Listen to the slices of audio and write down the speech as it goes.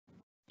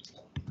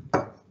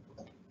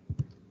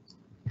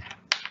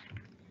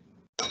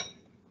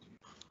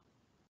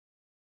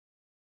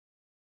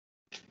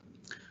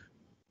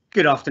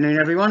Good afternoon,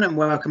 everyone, and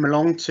welcome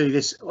along to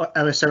this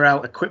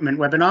OSRL equipment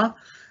webinar.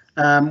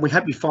 We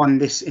hope you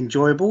find this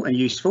enjoyable and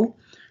useful.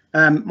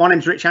 My name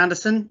is Rich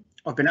Anderson.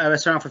 I've been at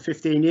OSRL for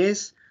 15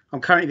 years.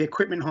 I'm currently the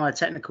equipment hire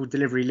technical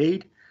delivery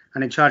lead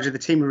and in charge of the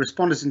team of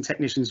responders and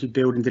technicians who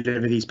build and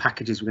deliver these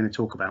packages we're going to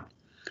talk about.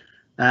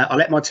 I'll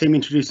let my team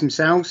introduce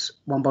themselves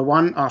one by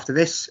one after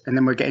this, and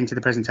then we'll get into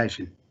the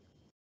presentation.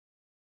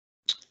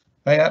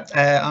 Hiya,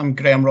 I'm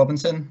Graham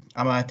Robinson.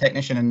 I'm a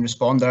technician and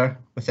responder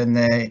within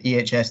the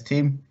EHS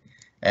team.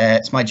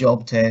 It's my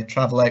job to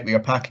travel out with your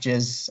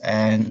packages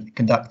and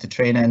conduct the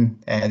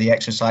training, the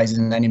exercises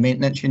and any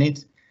maintenance you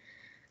need.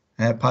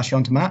 Pass you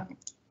on to Matt.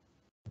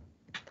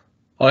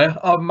 Hiya,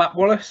 I'm Matt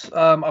Wallace.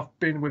 I've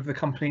been with the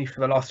company for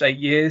the last 8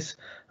 years.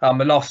 The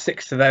last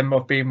 6 of them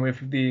I've been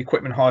with the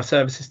equipment hire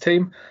services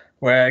team,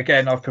 where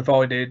again I've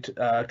provided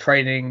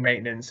training,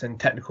 maintenance and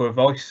technical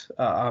advice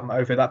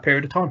over that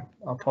period of time.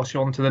 I'll pass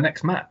you on to the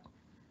next Matt.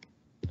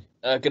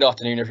 Good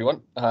afternoon,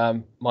 everyone.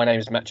 My name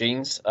is Matt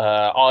Jeans.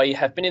 I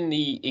have been in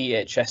the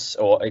EHS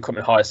or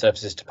Equipment Hire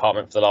Services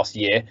department for the last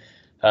year.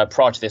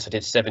 Prior to this, I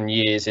did 7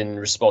 years in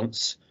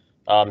response,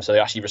 so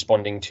actually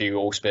responding to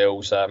all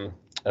spills,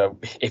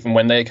 even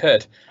when they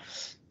occurred.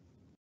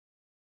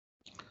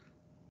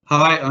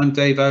 Hi, I'm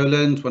Dave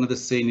Oland, one of the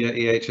senior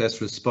EHS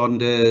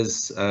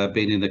responders.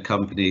 Been in the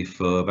company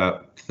for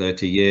about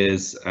 30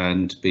 years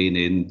and been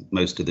in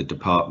most of the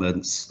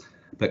departments,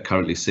 but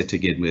currently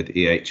sitting in with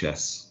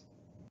EHS.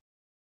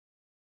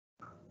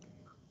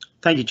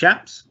 Thank you,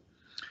 chaps.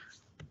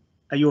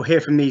 You'll hear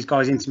from these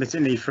guys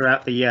intermittently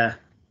throughout the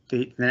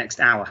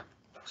next hour.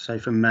 So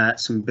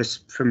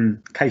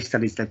from case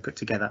studies they've put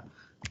together.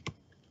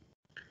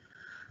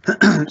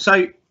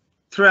 So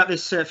throughout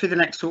this, for the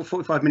next sort of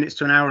 45 minutes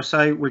to an hour or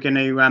so, we're going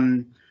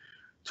to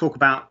talk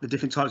about the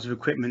different types of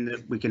equipment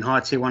that we can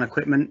hire, tier 1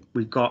 equipment.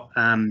 We've got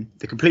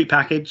the complete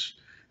package,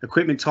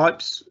 equipment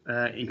types,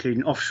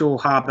 including offshore,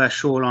 harbour,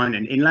 shoreline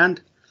and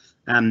inland.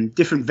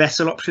 Different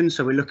vessel options,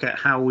 so we look at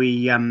how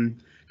we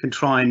can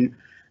try and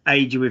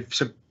aid you with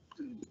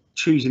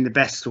choosing the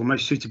best or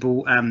most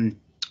suitable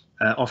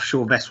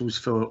offshore vessels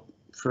for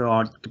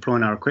our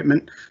deploying our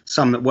equipment.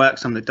 Some that work,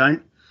 some that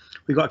don't.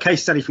 We've got a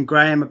case study from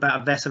Graham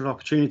about a vessel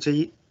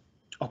opportunity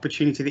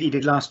that he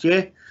did last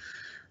year.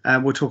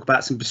 We'll talk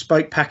about some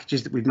bespoke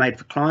packages that we've made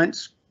for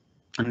clients,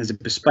 and there's a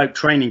bespoke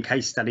training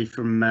case study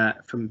from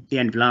the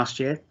end of last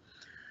year.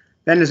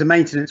 Then there's a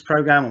maintenance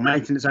program or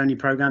maintenance only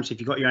program. So if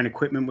you've got your own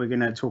equipment, we're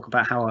going to talk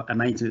about how a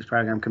maintenance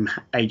program can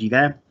aid you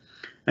there.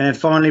 And then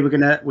finally, we're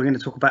going to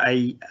talk about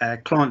a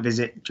client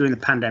visit during the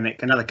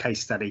pandemic, another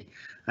case study,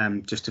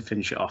 just to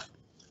finish it off.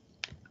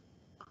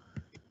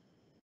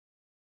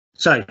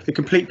 So the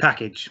complete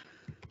package.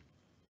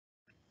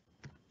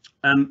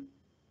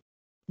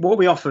 What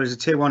we offer as a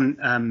tier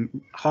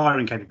 1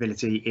 hiring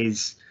capability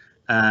is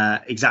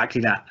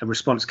exactly that, a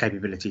response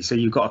capability. So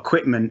you've got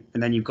equipment,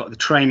 and then you've got the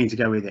training to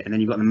go with it, and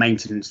then you've got the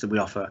maintenance that we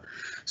offer.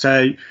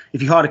 So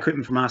if you hired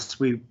equipment from us,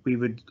 we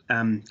would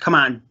come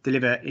out and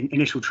deliver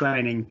initial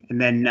training, and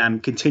then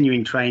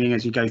continuing training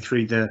as you go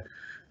through the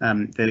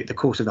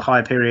course of the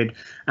hire period,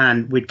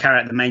 and we'd carry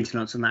out the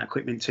maintenance on that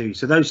equipment too.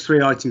 So those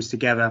 3 items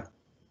together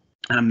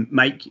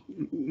make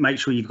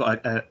sure you've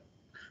got a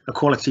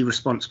quality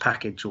response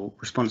package or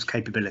response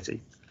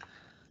capability.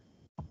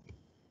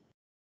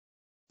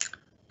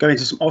 Go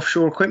into some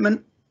offshore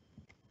equipment.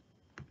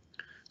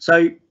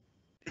 So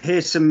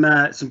here's some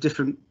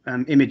different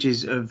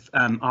images of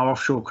our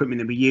offshore equipment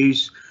that we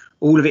use.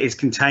 All of it is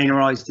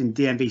containerized in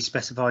DNV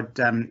specified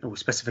or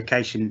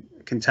specification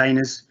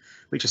containers,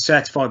 which are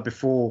certified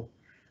before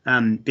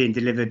being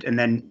delivered, and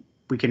then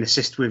we can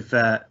assist with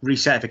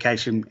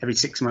recertification every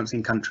 6 months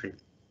in country.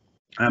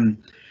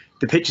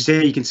 The pictures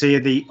here you can see are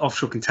the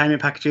offshore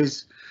containment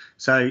packages.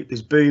 So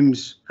there's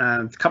booms,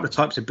 a couple of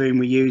types of boom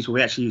we use. Well,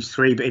 we actually use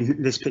 3, but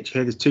in this picture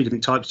here, there's 2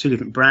 different types, 2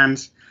 different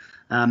brands.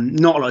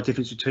 Not a lot of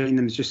difference between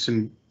them. There's just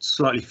some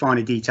slightly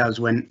finer details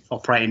when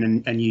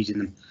operating and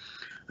using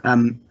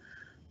them.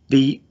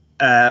 The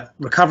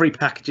recovery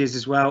packages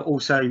as well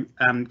also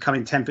come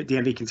in 10-foot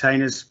DNV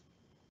containers.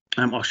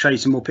 I'll show you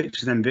some more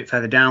pictures of them a bit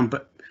further down,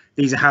 but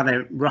these are how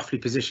they're roughly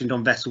positioned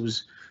on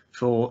vessels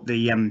for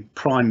the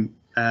prime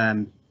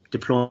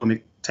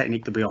deployment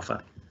technique that we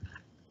offer.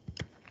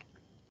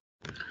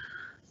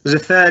 There's a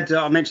third,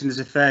 I mentioned there's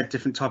a third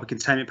different type of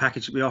containment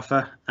package that we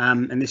offer,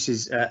 and this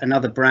is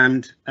another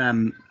brand.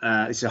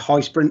 It's a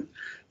High Sprint.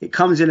 It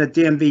comes in a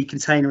DNV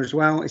container as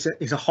well. It's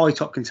a high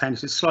top container,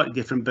 so it's slightly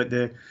different, but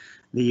the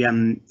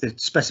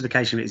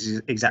specification of it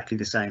is exactly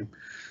the same.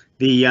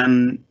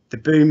 The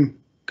boom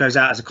goes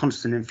out as a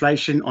constant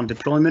inflation on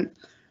deployment.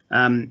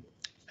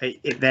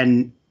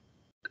 Then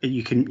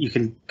you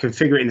can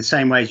configure it in the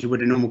same way as you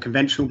would a normal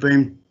conventional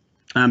boom.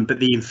 But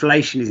the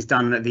inflation is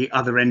done at the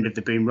other end of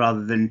the boom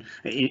rather than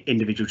in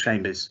individual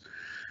chambers.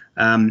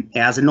 It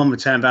has a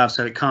non-return valve,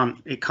 so it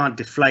can't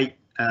deflate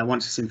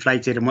once it's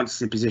inflated, and once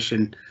it's in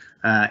position,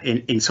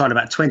 inside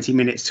about 20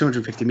 minutes,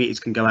 250 meters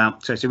can go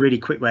out. So it's a really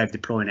quick way of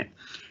deploying it.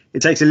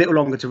 It takes a little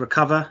longer to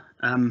recover,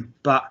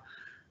 but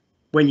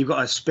when you've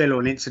got a spill or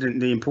an incident,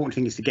 the important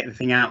thing is to get the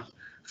thing out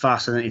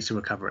faster than it is to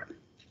recover it.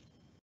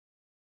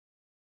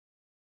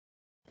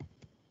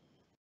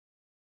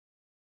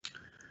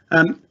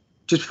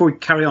 Just before we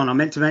carry on, I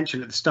meant to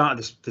mention at the start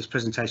of this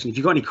presentation, if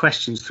you've got any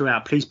questions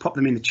throughout, please pop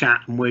them in the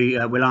chat and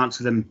we'll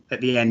answer them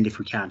at the end if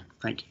we can.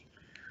 Thank you.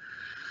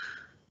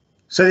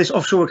 So this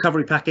offshore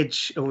recovery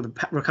package, or the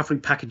recovery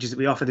packages that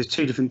we offer, there's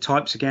two different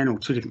types again, or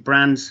two different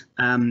brands.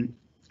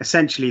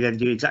 Essentially, they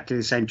do exactly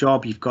the same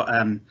job. You've got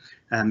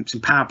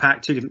some power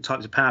pack, two different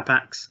types of power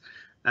packs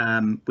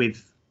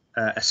with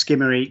a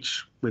skimmer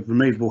each, with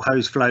removable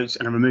hose floats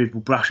and a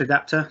removable brush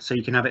adapter. So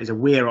you can have it as a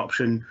weir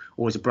option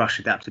or as a brush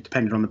adapter,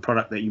 depending on the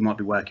product that you might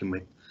be working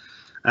with.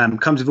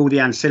 Comes with all the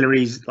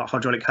ancillaries like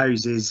hydraulic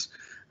hoses,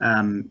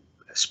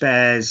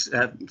 spares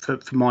for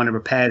minor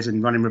repairs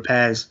and running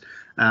repairs,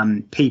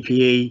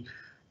 PPE,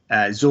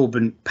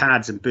 absorbent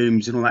pads and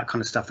booms and all that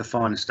kind of stuff, the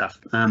finer stuff.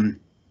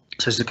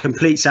 So it's a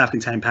complete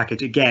self-contained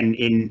package, again,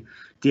 in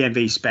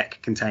DNV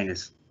spec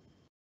containers.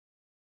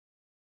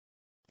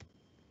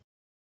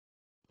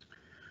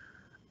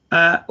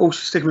 Also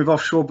sticking with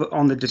offshore, but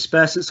on the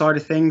dispersant side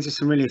of things, it's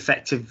some really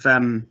effective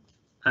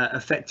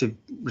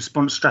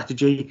response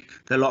strategy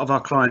that a lot of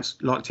our clients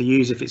like to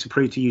use if it's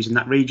approved to use in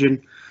that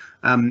region.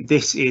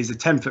 This is a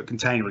 10-foot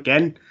container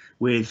again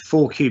with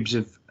 4 cubes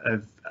of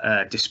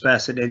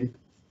dispersant in.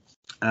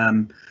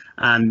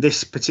 And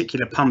this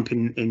particular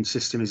pumping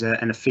system is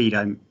an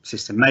AFIDO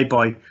system made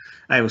by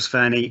AOS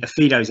Fernie.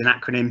 AFIDO is an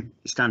acronym.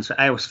 It stands for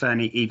AOS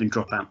Fernie Even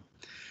Dropout.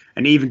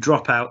 And even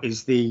dropout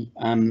is the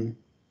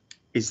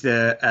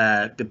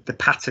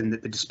pattern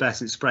that the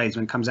dispersant sprays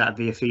when it comes out of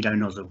the AFIDO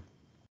nozzle.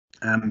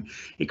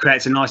 It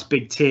creates a nice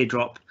big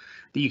teardrop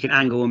that you can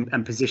angle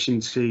and position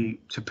to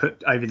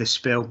put over the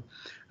spill.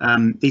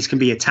 These can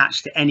be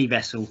attached to any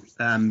vessel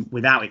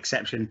without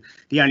exception.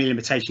 The only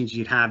limitations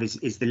you'd have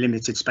is the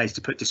limited space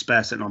to put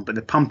dispersant on, but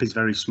the pump is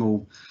very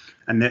small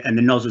and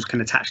the nozzles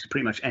can attach to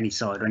pretty much any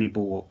side or any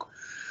bulwark.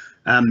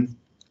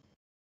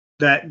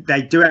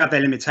 They do have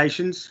their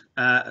limitations.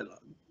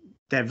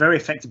 They're very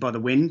affected by the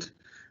wind.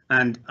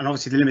 And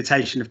obviously the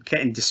limitation of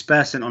getting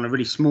dispersant on a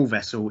really small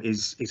vessel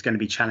is going to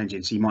be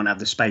challenging. So you might not have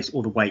the space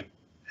or the weight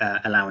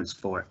allowance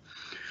for it.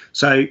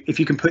 So if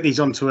you can put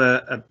these onto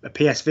a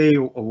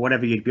PSV or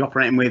whatever you'd be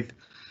operating with,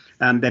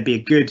 there'd be a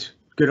good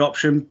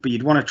option. But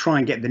you'd want to try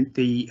and get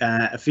the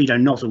AFIDO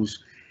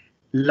nozzles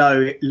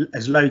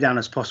as low down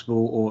as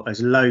possible or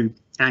as low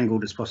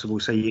angled as possible,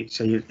 so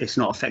it's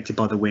not affected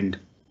by the wind.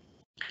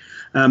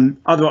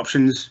 Other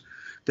options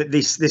that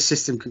this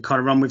system can kind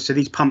of run with. So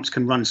these pumps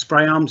can run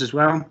spray arms as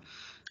well,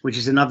 which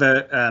is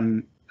another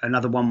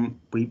one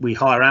we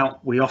hire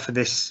out. We offer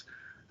this.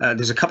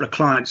 There's a couple of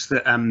clients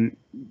that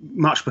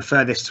much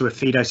prefer this to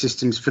AFIDO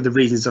systems for the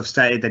reasons I've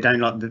stated. They don't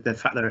like the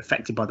fact they're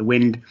affected by the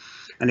wind,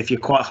 and if you're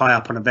quite high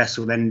up on a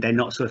vessel, then they're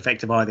not so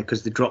effective either,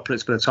 because the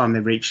droplets, by the time they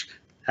reach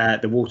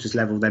the water's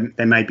level,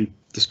 they may be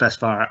dispersed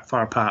far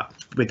apart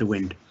with the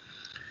wind.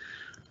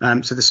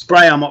 So the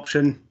spray arm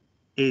option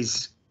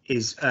is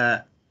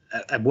a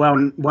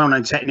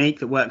well-known technique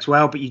that works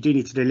well, but you do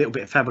need to do a little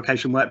bit of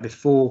fabrication work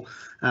before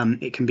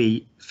it can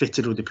be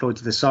fitted or deployed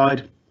to the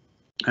side.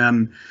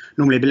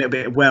 Normally a little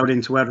bit of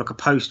welding to weld like a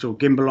post or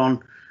gimbal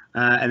on,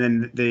 and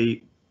then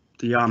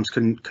the arms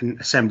can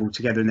assemble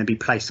together and then be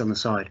placed on the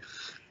side.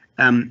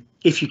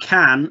 If you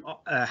can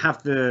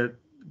have the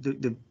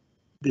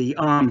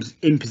arms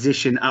in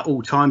position at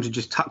all times and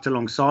just tucked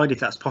alongside, if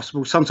that's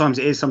possible. Sometimes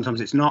it is,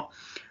 sometimes it's not.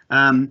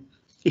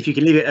 If you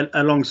can leave it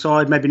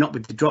alongside, maybe not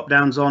with the drop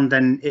downs on,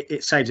 then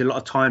it saves a lot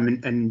of time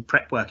and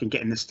prep work and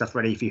getting this stuff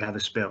ready if you have a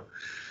spill.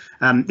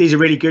 These are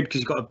really good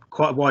because you've got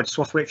quite a wide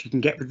swath width you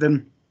can get with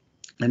them.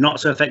 They're not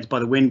so affected by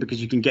the wind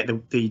because you can get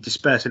the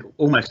dispersant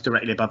almost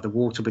directly above the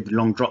water with the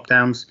long drop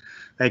downs.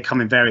 They come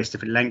in various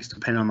different lengths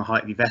depending on the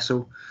height of your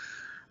vessel.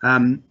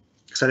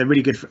 So they're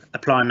really good for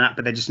applying that,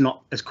 but they're just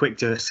not as quick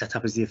to set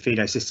up as the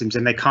AFIDO systems,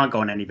 and they can't go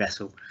on any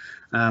vessel.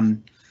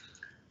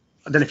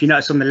 I don't know if you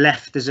notice on the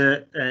left, there's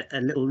a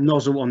little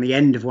nozzle on the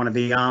end of one of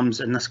the arms,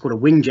 and that's called a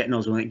wing jet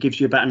nozzle. And it gives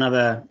you about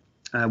another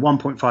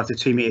 1.5 to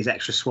 2 meters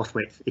extra swath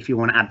width if you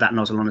want to add that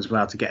nozzle on as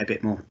well to get a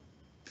bit more.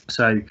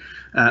 So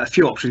a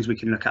few options we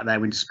can look at there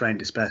when spraying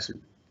dispersant.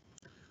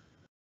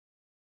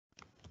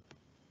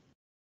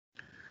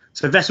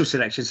 So vessel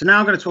selection. So now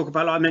I'm going to talk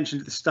about, like I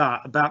mentioned at the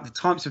start, about the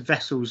types of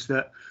vessels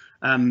that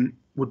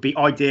would be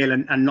ideal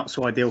and not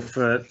so ideal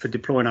for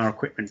deploying our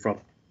equipment from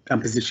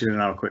and positioning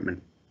our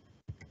equipment.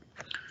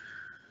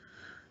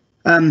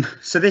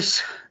 So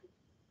this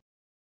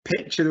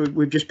picture,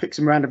 we've just picked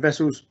some random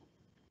vessels.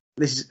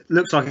 This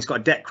looks like it's got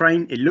a deck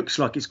crane. It looks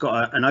like it's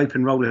got an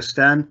open roller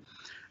stern,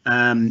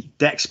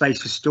 deck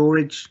space for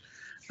storage,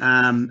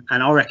 and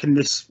I reckon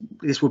this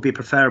would be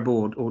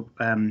preferable or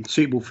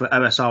suitable for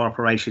OSR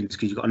operations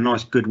because you've got a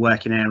nice, good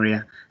working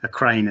area, a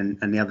crane,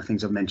 and the other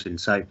things I've mentioned.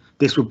 So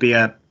this would be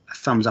a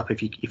thumbs up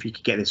if you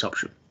could get this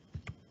option.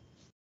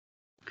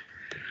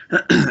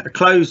 A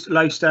closed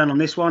low stern on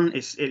this one.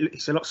 It's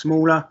a lot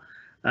smaller,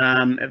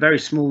 a very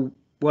small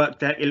work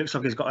deck. It looks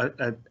like it's got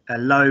a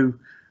low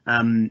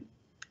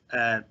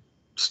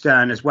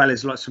stern as well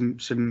as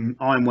some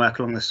ironwork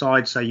along the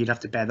side, so you'd have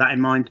to bear that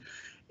in mind.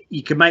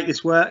 You can make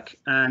this work,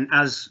 and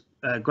as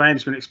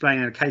Graham's going to explain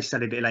in a case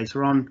study a bit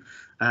later on,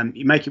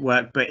 you make it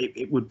work, but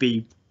it would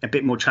be a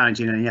bit more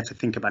challenging and you have to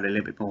think about it a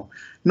little bit more.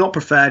 Not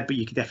preferred, but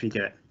you could definitely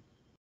do it.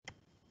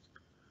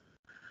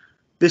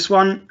 This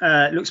one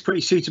looks pretty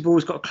suitable.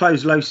 It's got a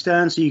closed low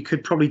stern, so you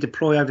could probably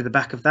deploy over the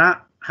back of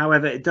that.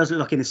 However, it does look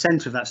like in the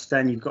centre of that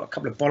stern, you've got a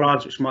couple of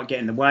bollards which might get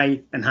in the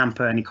way and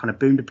hamper any kind of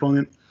boom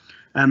deployment.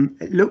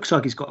 It looks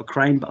like it's got a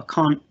crane, but I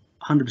can't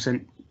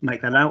 100%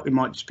 make that out. It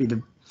might just be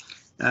the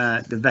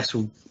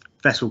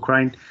vessel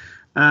crane.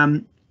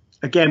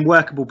 Again,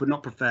 workable, but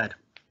not preferred.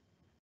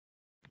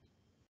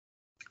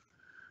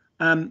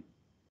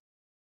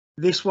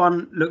 This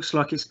one looks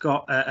like it's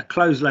got a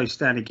closed low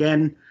stern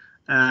again.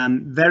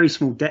 Very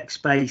small deck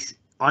space.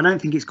 I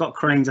don't think it's got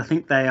cranes. I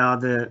think they are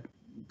the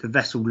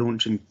vessel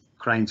launching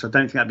cranes, so I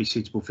don't think that'd be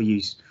suitable for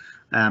use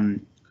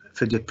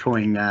for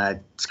deploying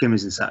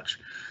skimmers and such.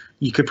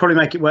 You could probably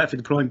make it work for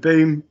deploying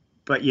boom,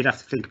 but you'd have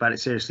to think about it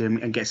seriously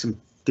and get some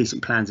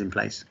decent plans in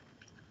place.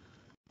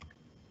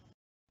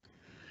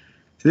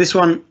 So this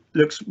one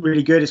looks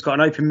really good. It's got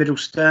an open middle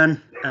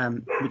stern,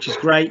 which is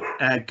great.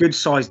 Good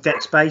sized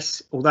deck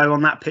space, although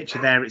on that picture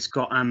there it's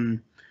got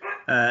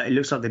it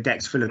looks like the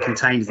deck's full of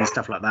containers and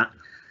stuff like that.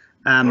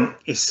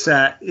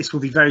 This will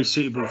be very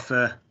suitable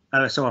for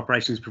OSO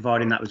operations,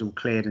 providing that was all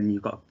cleared and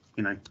you've got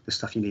the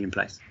stuff you need in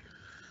place.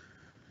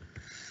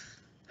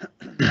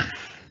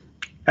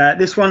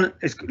 This one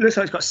looks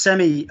like it's got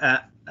semi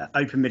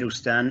open middle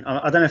stern.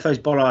 I don't know if those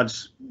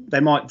bollards, they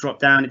might drop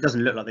down. It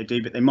doesn't look like they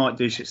do, but they might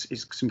do. So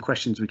it's some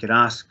questions we could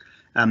ask.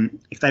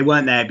 If they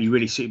weren't there, it'd be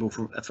really suitable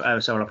for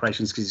OSO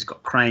operations because it's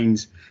got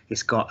cranes.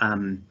 It's got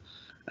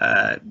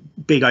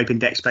big open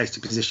deck space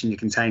to position your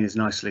containers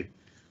nicely.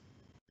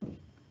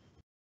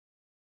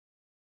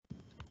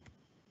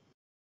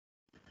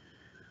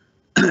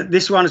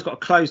 This one has got a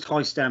closed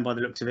high stern by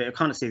the looks of it. I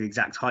can't see the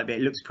exact height, but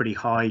it looks pretty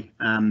high.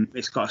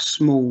 It's got a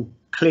small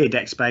clear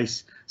deck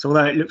space. So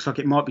although it looks like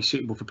it might be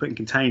suitable for putting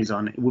containers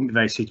on, it wouldn't be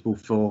very suitable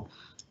for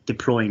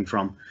deploying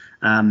from.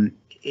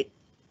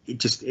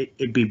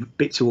 It'd be a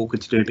bit too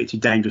awkward to do, a bit too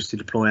dangerous to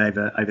deploy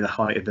over the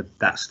height of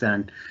that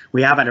stern.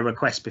 We have had a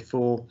request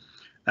before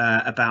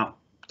about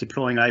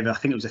deploying over, I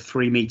think it was a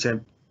 3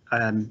 meter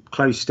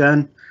closed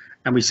stern,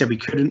 and we said we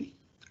couldn't.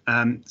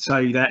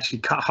 So they actually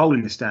cut a hole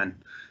in the stern,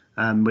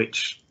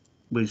 which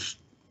was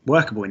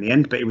workable in the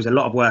end, but it was a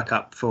lot of work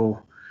up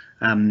for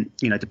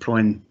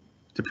deploying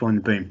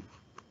the boom.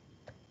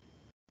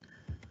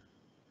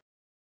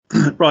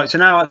 Right, so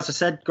now, as I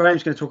said,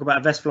 Graham's going to talk about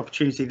a vessel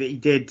opportunity that he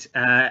did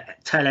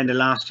tail end of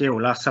last year,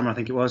 or last summer I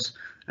think it was.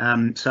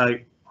 So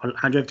I'll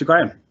hand you over to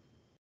Graham.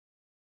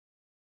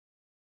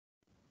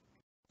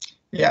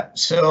 Yeah,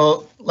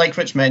 so like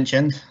Rich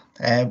mentioned,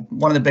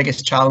 one of the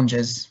biggest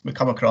challenges we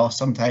come across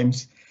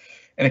sometimes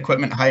in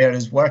equipment hire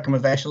is working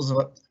with vessels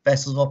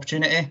of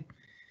opportunity.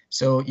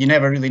 So you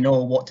never really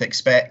know what to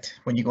expect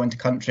when you go into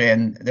country,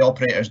 and the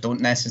operators don't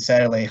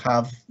necessarily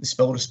have the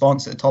spill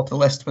response at the top of the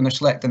list when they're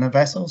selecting their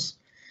vessels.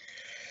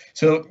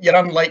 So you're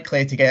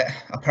unlikely to get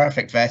a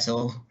perfect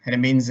vessel, and it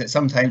means that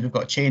sometimes we've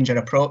got to change our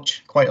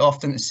approach quite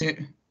often to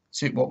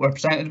suit what we're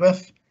presented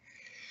with.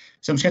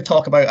 So I'm just going to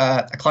talk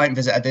about a client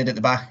visit I did at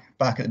the back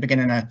at the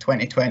beginning of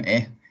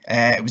 2020.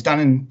 It was done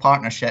in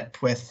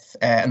partnership with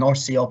a North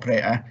Sea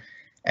operator,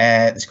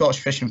 the Scottish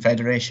Fishing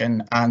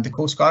Federation and the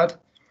Coast Guard.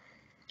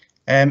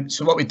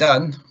 So what we'd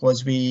done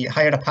was we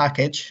hired a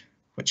package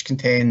which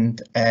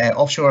contained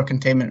offshore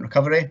containment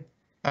recovery,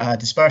 a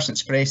dispersant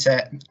spray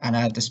set and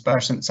a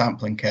dispersant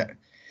sampling kit.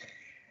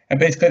 And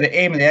basically the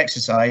aim of the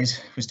exercise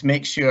was to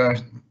make sure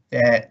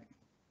that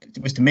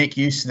to make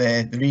use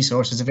of the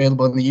resources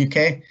available in the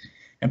UK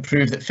and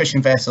prove that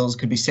fishing vessels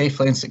could be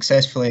safely and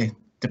successfully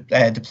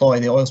deploy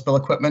the oil spill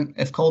equipment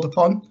if called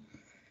upon.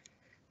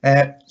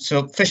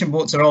 So fishing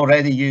boats are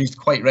already used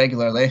quite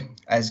regularly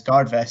as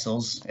guard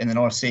vessels in the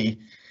North Sea.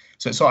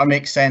 So it sort of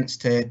makes sense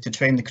to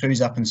train the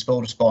crews up in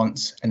spill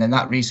response, and then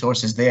that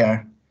resource is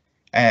there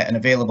and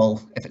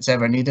available if it's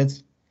ever needed.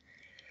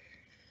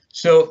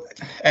 So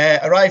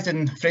arrived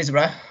in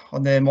Fraserburgh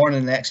on the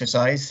morning of the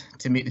exercise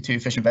to meet the two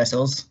fishing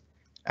vessels,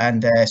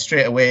 and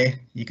straight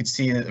away you could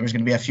see that there was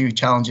going to be a few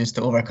challenges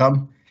to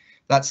overcome.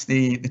 That's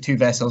the two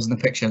vessels in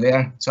the picture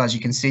there. So as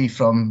you can see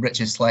from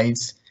Rich's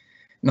slides,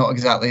 not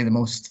exactly the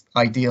most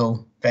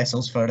ideal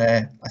vessels for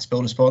a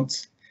spill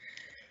response.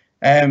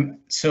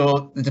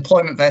 So the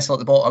deployment vessel at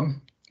the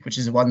bottom, which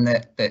is the one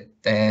that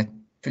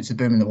puts the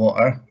boom in the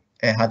water,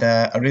 it had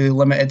a really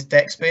limited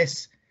deck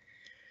space.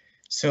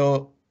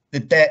 So the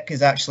deck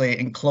is actually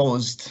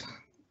enclosed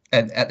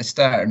at the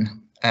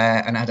stern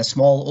and had a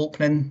small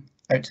opening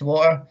out to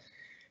water.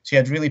 So you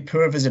had really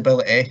poor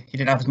visibility, you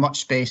didn't have as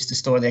much space to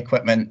store the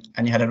equipment,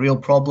 and you had a real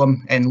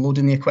problem in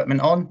loading the equipment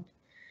on.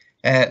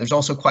 There's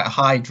also quite a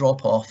high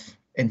drop off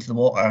into the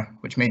water,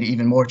 which made it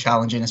even more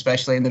challenging,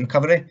 especially in the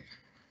recovery.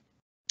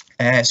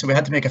 So we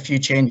had to make a few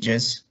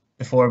changes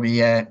before we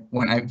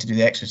went out to do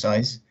the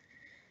exercise.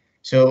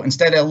 So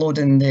instead of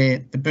loading the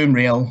boom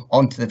reel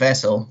onto the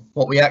vessel,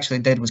 what we actually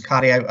did was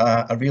carry out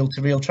a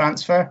reel-to-reel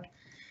transfer.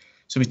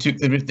 So we took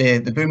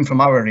the boom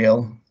from our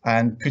reel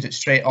and put it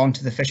straight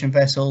onto the fishing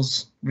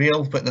vessel's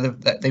reel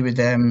that they would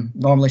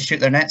normally shoot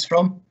their nets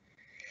from.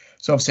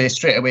 So obviously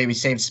straight away we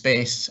saved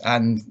space,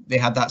 and they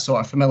had that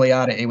sort of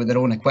familiarity with their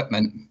own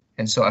equipment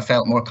and sort of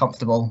felt more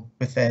comfortable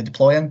with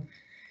deploying.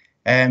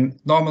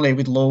 Normally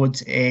we'd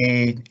load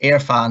an air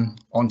fan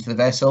onto the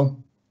vessel,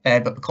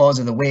 but because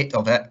of the weight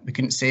of it, we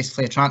couldn't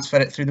safely transfer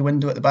it through the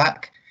window at the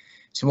back.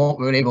 So what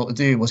we were able to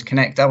do was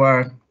connect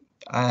our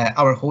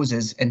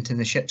hoses into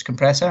the ship's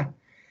compressor,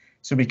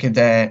 so we could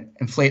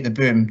inflate the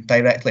boom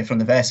directly from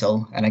the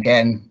vessel. And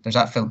again, there's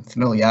that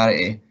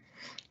familiarity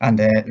and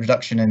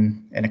reduction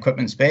in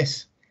equipment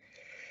space.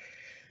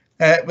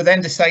 We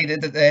then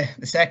decided that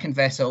the second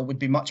vessel would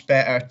be much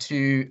better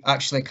to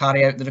actually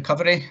carry out the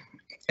recovery.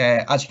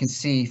 As you can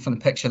see from the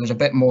picture, there's a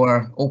bit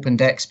more open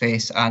deck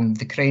space, and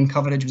the crane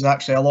coverage was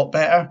actually a lot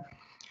better.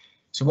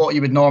 So what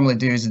you would normally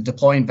do is a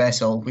deploying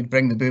vessel, we'd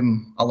bring the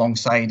boom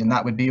alongside, and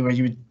that would be where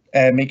you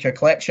would make your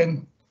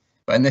collection.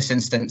 But in this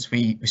instance,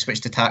 we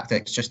switched to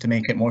tactics just to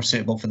make it more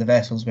suitable for the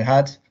vessels we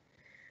had.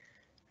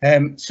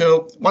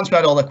 So once we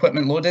had all the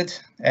equipment loaded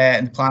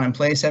and the plan in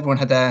place, everyone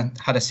had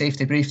a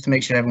safety brief to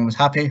make sure everyone was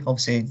happy.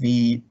 Obviously,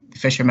 the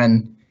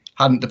fishermen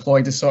hadn't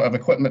deployed this sort of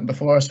equipment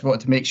before, so we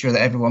wanted to make sure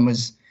that everyone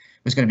was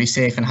going to be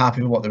safe and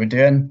happy with what they were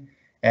doing.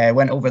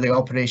 Went over the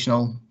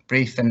operational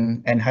brief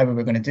and how we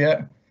were going to do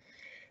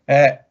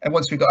it. And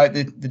once we got out,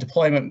 the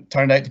deployment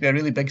turned out to be a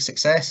really big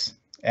success.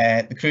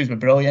 The crews were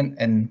brilliant,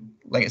 and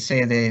like I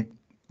say,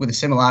 with the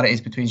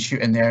similarities between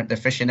shooting their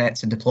fishing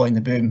nets and deploying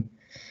the boom,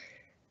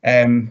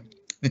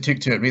 they took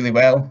to it really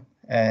well.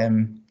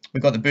 We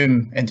got the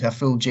boom into a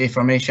full J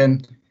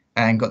formation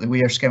and got the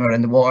weir skimmer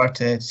in the water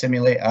to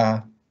simulate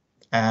a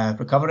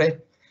recovery.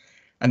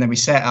 And then we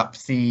set up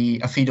the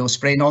Afido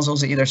spray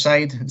nozzles at either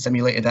side and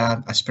simulated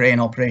a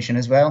spraying operation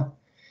as well.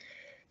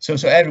 So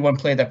everyone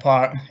played their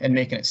part in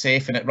making it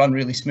safe, and it ran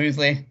really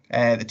smoothly.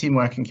 The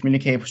teamwork and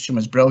communication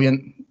was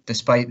brilliant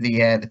despite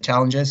the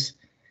challenges.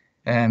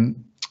 Do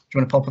you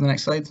want to pop on the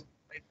next slide?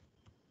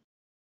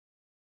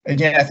 And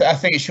yeah, I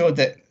think it showed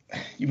that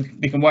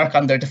we can work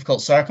under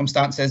difficult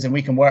circumstances, and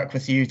we can work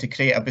with you to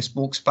create a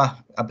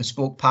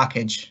bespoke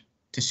package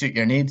to suit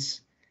your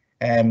needs.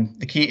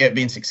 The key to it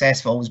being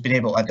successful was being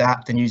able to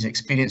adapt and use the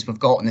experience we've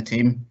got in the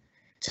team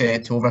to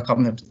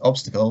overcome the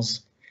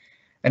obstacles.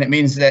 And it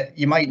means that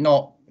you might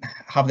not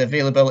have the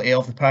availability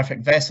of the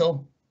perfect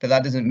vessel, but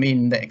that doesn't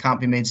mean that it can't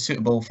be made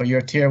suitable for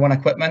your tier 1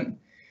 equipment.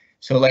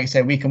 So like I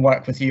said, we can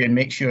work with you and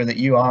make sure that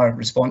you are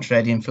response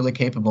ready and fully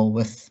capable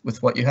with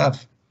what you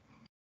have.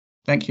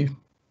 Thank you.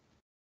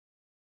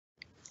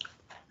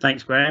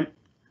 Thanks, Graham.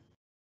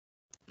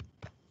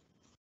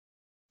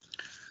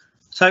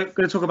 So I'm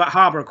going to talk about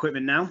harbour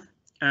equipment now.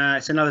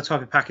 It's another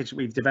type of package that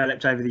we've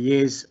developed over the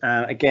years.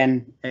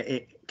 Again,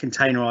 it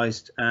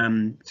containerized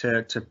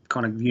to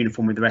kind of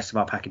uniform with the rest of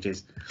our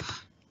packages.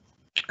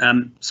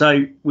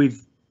 So we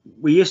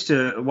used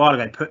to a while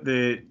ago put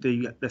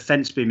the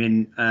fence boom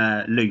in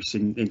loose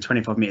in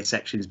 25-metre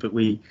sections, but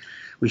we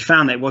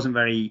found that it wasn't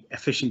very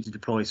efficient to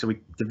deploy. So we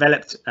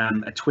developed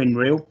a twin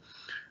reel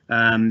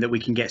that we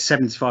can get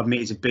 75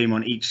 metres of boom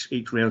on each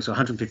reel, so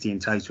 150 in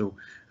total.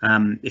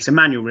 It's a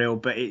manual reel,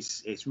 but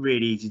it's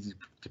really easy to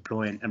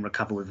deploy and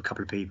recover with a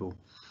couple of people.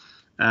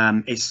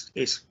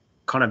 It's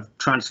kind of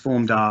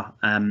transformed our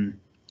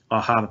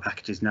harbour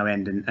packages no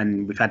end,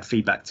 and we've had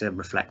feedback to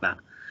reflect that.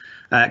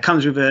 It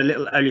comes with a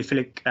little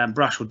oleophilic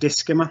brush or disc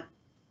skimmer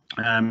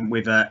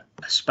with a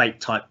spate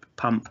type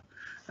pump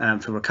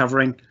for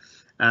recovering.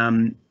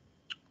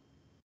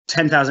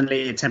 10,000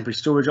 litre temporary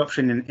storage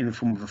option in the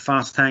form of a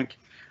fast tank.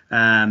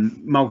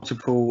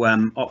 Multiple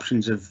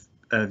options of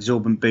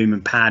absorbent boom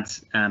and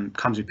pads.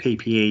 Comes with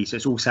PPE, so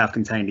it's all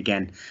self-contained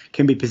again.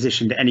 Can be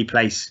positioned at any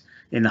place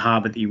in the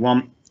harbour that you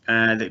want,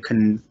 that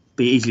can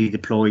be easily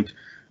deployed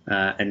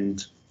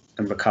and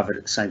recovered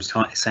at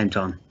the same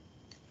time.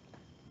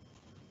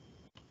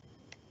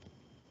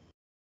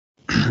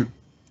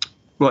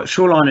 Right,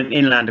 shoreline and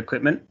inland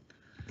equipment.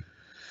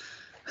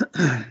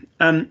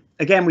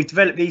 Again, we've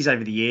developed these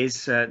over the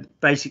years,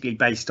 basically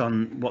based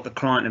on what the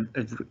client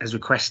has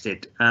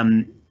requested.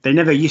 They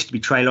never used to be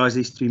trailerized; they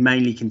used to be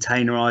mainly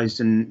containerized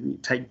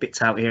and take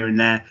bits out here and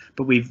there.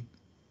 But we've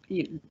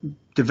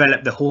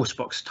developed the horse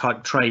box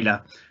type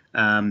trailer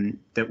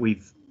that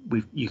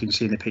you can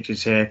see in the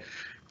pictures here.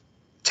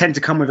 Tend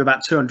to come with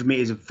about 200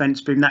 metres of fence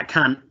boom. That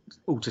can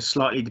alter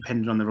slightly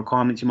depending on the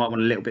requirements. You might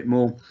want a little bit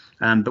more,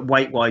 but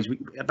weight-wise,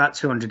 about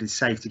 200 is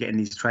safe to get in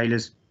these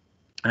trailers.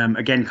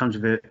 Again, comes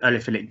with an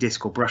oleophilic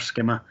disc or brush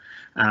skimmer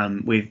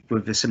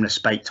with a similar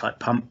spate type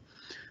pump.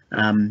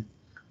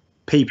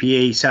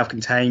 PPE,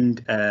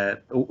 self-contained.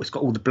 It's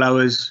got all the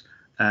blowers,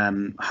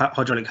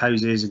 hydraulic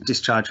hoses and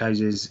discharge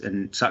hoses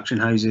and suction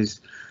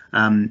hoses.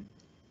 I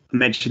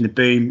mentioned the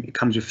boom. It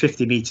comes with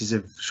 50 metres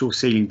of shore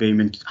sealing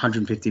boom and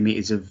 150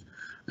 metres of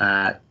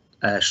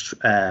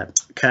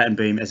curtain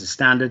boom as a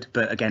standard,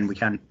 but again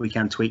we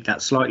can tweak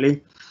that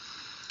slightly.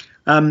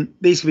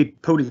 These can be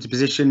pulled into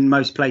position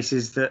most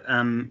places that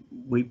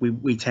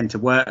we tend to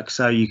work,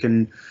 so you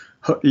can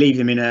leave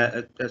them in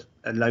a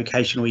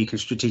location, or you can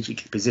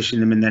strategically position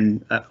them and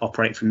then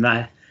operate from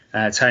there,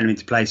 turn them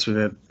into place with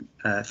a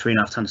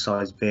 3.5 ton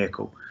size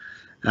vehicle.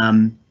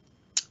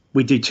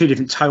 We do 2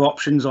 different tow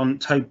options on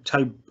tow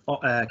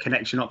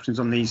connection options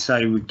on these. So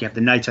we have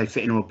the no-tow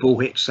fitting or a ball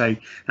hitch, so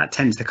that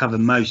tends to cover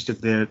most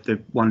of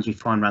the ones we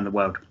find around the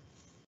world.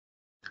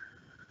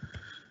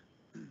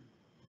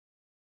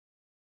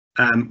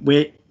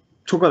 We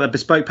talk about the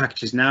bespoke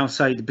packages now.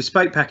 So the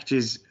bespoke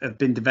packages have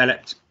been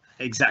developed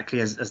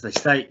exactly as they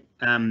state.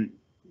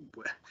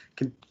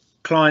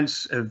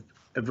 Clients have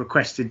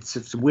requested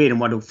some weird and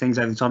wonderful things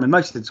over the time, and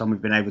most of the time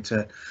we've been able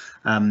to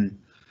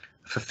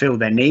fulfill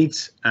their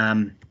needs.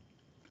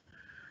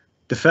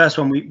 The first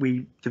one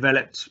we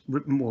developed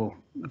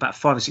about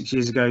 5 or 6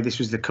 years ago. This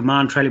was the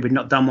command trailer. We'd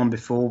not done one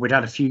before. We'd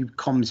had a few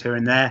comms here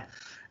and there,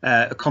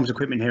 comms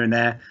equipment here and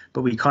there,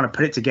 but we kind of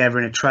put it together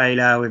in a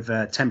trailer with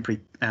a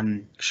temporary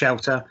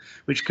shelter,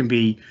 which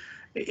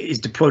is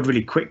deployed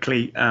really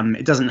quickly.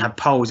 It doesn't have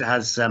poles. It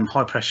has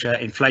high pressure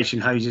inflation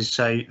hoses,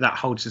 so that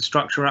holds the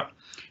structure up.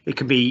 It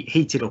can be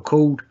heated or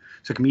cooled,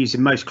 so it can be used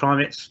in most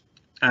climates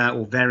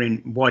or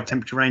varying wide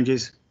temperature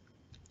ranges.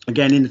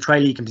 Again, in the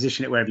trailer, you can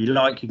position it wherever you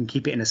like. You can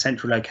keep it in a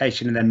central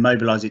location and then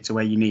mobilise it to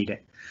where you need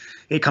it.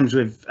 It comes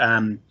with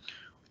any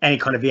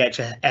kind of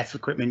VHF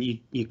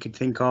equipment you could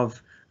think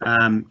of,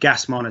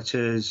 gas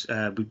monitors.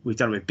 We've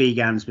done it with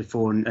BGANs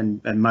before,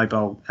 and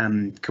mobile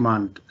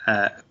command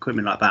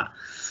equipment like that.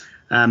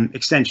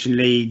 Extension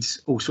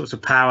leads, all sorts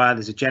of power.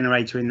 There's a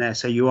generator in there,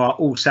 so you are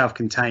all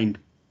self-contained.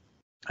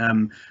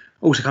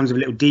 Also comes with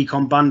a little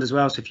decon bund as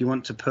well, so if you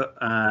want to put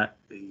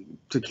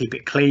to keep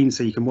it clean,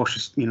 so you can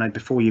wash,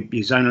 before your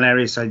zonal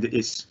area. So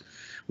that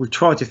we've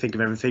tried to think of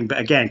everything, but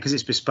again, because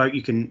it's bespoke,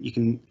 you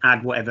can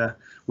add whatever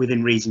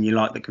within reason you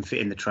like that can fit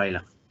in the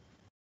trailer.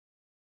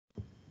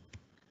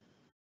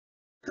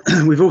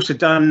 We've also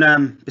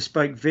done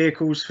bespoke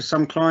vehicles for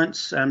some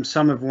clients.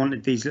 Some have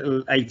wanted these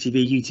little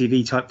ATV,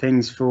 UTV type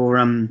things for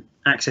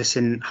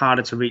accessing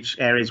harder to reach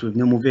areas with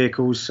normal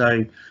vehicles.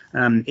 So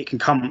it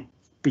can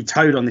be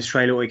towed on this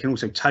trailer, or you can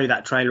also tow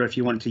that trailer if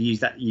you want to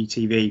use that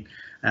UTV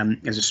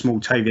as a small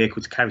tow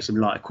vehicle to carry some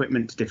light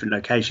equipment to different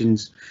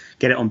locations,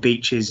 get it on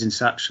beaches and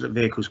such that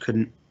vehicles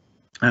couldn't.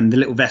 The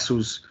little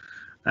vessels,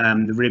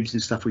 the ribs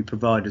and stuff we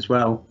provide as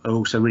well, are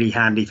also really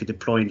handy for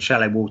deploying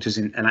shallow waters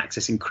and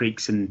accessing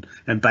creeks and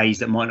bays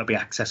that might not be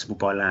accessible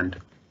by land.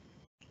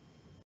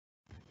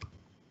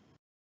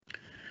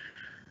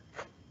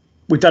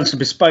 We've done some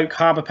bespoke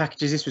harbour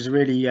packages. This was a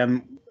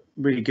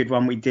really good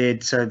one we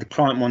did. So the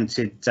client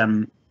wanted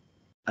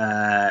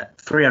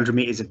 300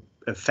 metres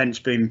of fence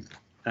boom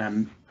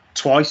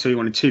twice, so we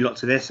wanted 2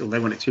 lots of this, or they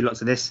wanted 2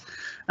 lots of this.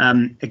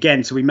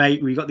 Again, so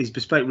we got these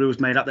bespoke reels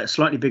made up that are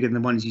slightly bigger than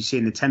the ones you see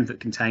in the 10-foot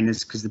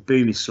containers, because the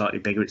boom is slightly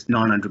bigger. It's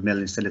 900 mil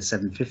instead of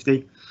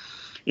 750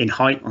 in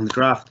height on the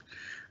draft.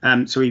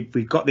 So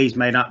we've got these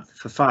made up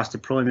for fast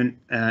deployment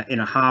in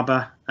a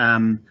harbour.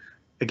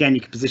 Again,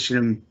 you can position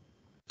them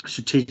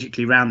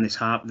strategically around this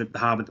harbour, the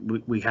harbour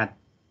that we had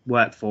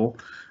worked for.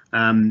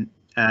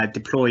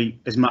 Deploy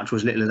as much or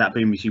as little of that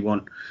boom as you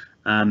want.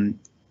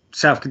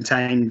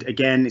 Self-contained,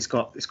 again, it's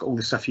got all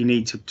the stuff you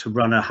need to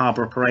run a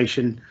harbour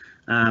operation,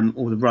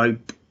 all the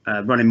rope,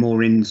 running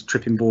moorings,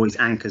 tripping buoys,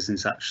 anchors and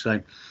such. So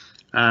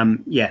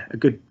yeah, a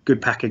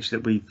good package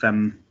that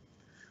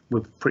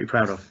we're pretty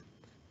proud of.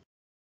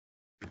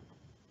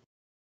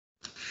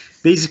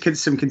 These are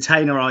some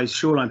containerized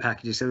shoreline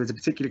packages. So there's a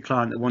particular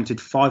client that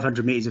wanted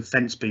 500 meters of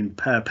fence boom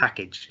per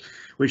package,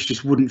 which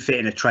just wouldn't fit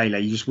in a trailer.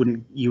 You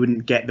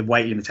wouldn't get the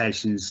weight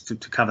limitations to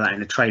cover that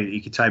in a trailer that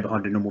you could tow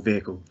behind a normal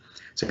vehicle.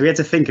 So we had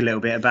to think a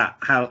little bit about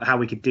how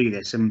we could do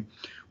this. And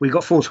we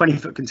got 4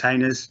 20-foot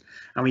containers,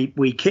 and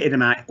we kitted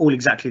them out all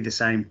exactly the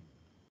same.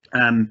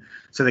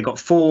 So they got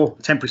 4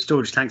 temporary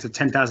storage tanks of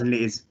 10,000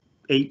 litres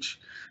each.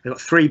 They've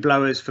got 3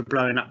 blowers for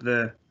blowing up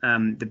the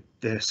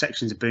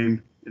sections of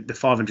boom, the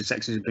 500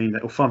 sections of boom,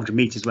 or 500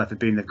 metres worth of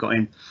boom they've got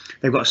in.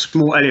 They've got a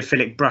small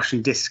oleophilic brush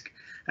and disc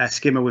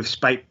skimmer with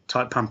spate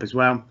type pump as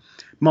well.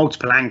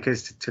 Multiple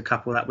anchors to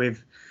couple that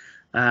with.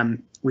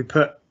 We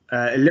put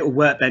a little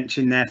workbench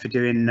in there for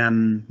doing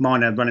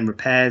minor running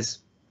repairs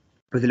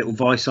with a little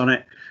vice on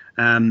it.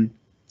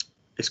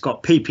 It's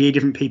got PPE,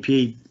 different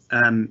PPE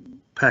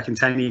per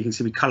container. You can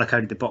see we colour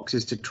coded the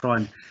boxes to try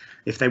and,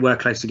 if they were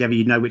close together,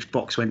 you'd know which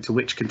box went to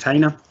which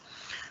container.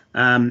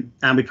 And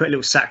we put a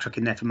little sack truck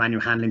in there for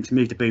manual handling to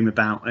move the boom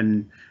about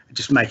and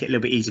just make it a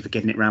little bit easier for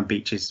getting it around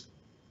beaches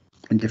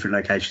in different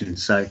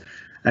locations. So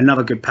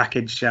another good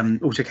package.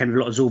 Also came with a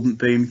lot of absorbent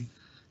boom.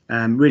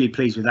 Really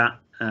pleased with that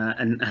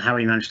and how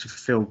we managed to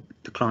fulfill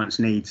the client's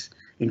needs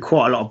in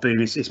quite a lot of boom.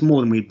 It's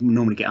more than we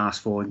normally get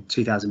asked for in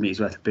 2,000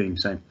 metres worth of boom.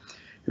 So it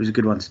was a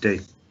good one to do.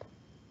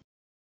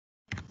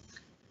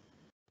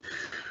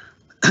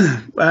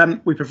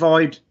 We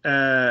provide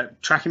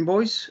tracking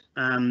buoys,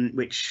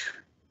 which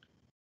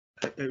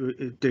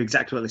do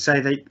exactly what they say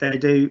they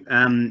do.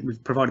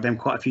 We've provided them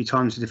quite a few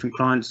times to different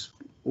clients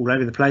all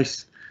over the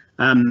place.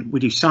 We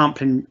do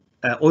sampling,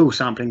 oil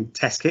sampling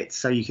test kits,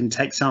 so you can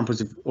take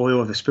samples of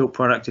oil of the spilt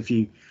product. If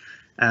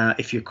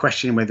you're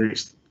questioning whether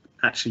it's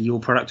actually your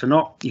product or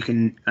not, you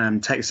can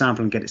take a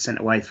sample and get it sent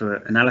away for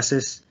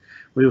analysis.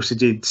 We also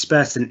do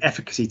dispersant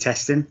efficacy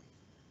testing,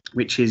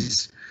 which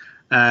is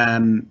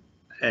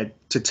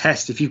to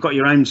test if you've got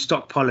your own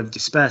stockpile of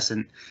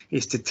dispersant,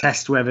 is to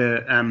test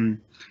whether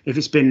if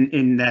it's been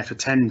in there for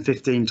 10,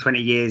 15,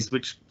 20 years,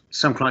 which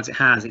some clients it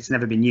has, it's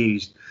never been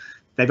used.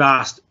 They've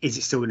asked, is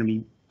it still going to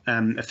be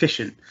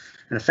efficient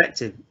and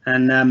effective?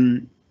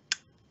 And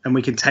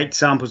we can take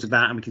samples of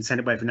that and we can send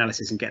it away for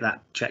analysis and get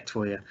that checked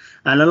for you.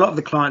 And a lot of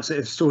the clients that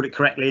have stored it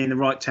correctly in the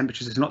right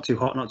temperatures, it's not too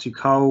hot, not too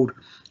cold.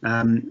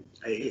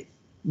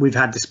 We've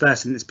had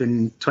dispersant that's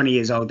been 20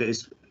 years old that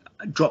is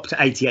dropped to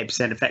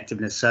 88%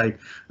 effectiveness. So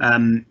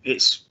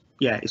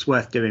it's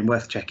worth doing,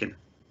 worth checking.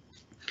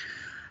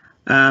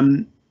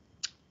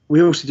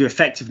 We also do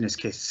effectiveness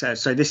kits.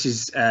 So this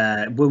is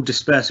will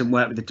dispersant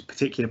work with the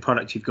particular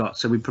product you've got.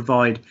 So we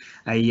provide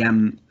a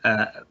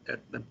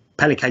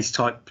Pelicase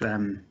type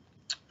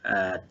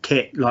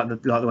kit like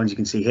the ones you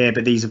can see here,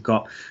 but these have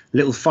got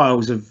little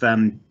files of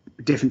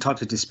different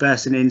types of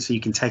dispersant in, so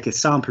you can take a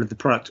sample of the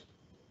product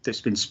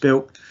that's been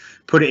spilt,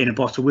 put it in a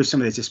bottle with some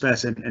of the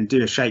dispersant and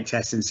do a shake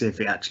test and see if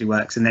it actually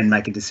works, and then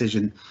make a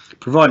decision,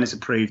 providing it's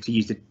approved, to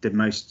use the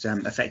most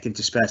effective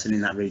dispersant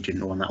in that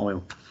region or on that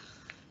oil.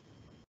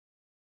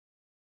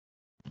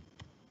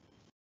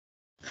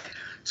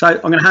 So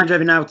I'm going to hand you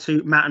over now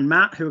to Matt and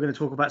Matt, who are going to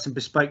talk about some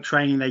bespoke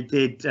training they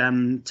did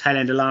tail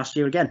end of last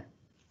year again.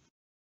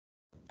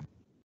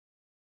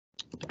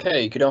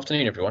 Okay, good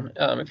afternoon, everyone.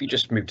 If you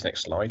just move to the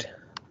next slide.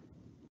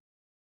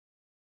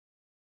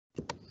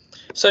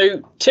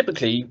 So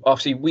typically,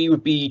 obviously, we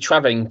would be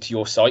travelling to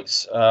your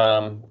sites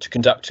to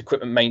conduct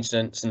equipment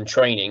maintenance and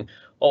training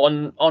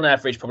on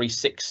average, probably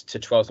 6 to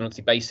 12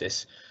 monthly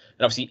basis.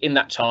 And obviously, in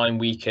that time,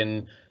 we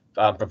can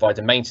provide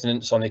the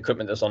maintenance on the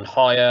equipment that's on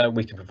hire.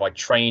 We can provide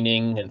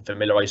training and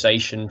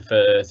familiarisation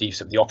for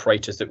the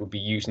operators that would be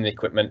using the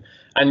equipment,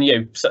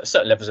 and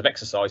certain levels of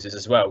exercises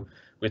as well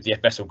with the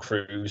vessel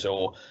crews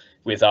or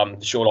with the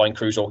shoreline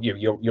crews or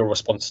your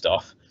response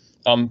staff.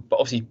 But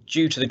obviously,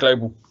 due to the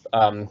global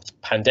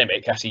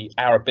pandemic, actually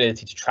our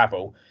ability to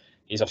travel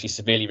is obviously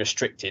severely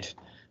restricted,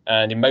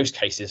 and in most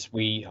cases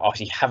we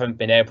obviously haven't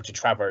been able to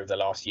travel over the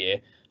last year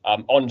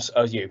on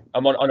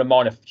a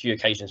minor few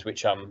occasions,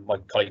 which my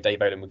colleague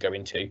Dave Oland would go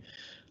into.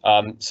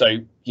 So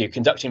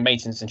conducting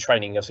maintenance and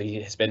training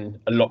obviously has been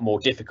a lot more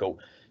difficult.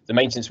 The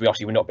maintenance we've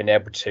not been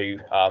able to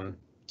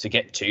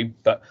get to,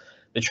 but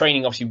the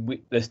training,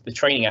 obviously the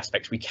training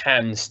aspects we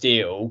can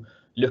still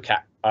look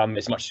at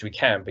as much as we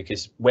can,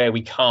 because where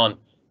we can't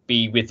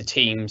be with the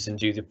teams and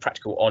do the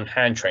practical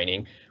on-hand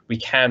training, we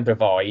can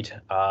provide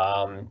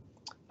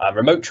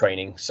remote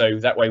training. So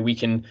that way we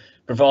can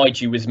provide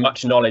you with as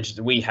much knowledge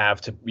that we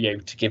have to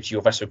to give to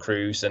your vessel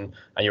crews and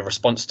your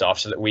response staff,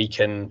 so that we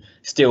can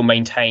still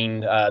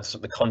maintain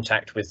the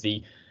contact with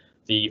the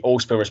oil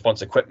spill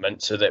response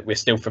equipment, so that we're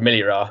still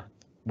familiar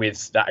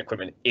with that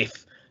equipment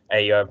if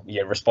a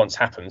response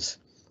happens.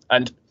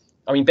 And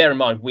I mean, bear in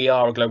mind, we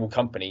are a global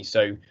company,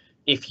 so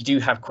if you do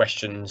have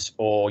questions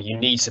or you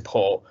need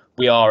support,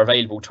 we are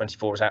available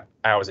 24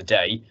 hours a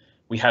day.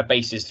 We have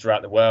bases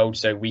throughout the world,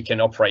 so we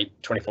can operate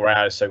 24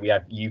 hours. So we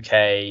have UK,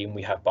 and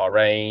we have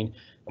Bahrain,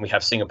 and we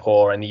have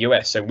Singapore and the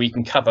US. So we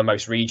can cover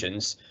most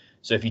regions.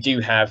 So if you do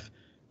have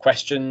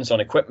questions on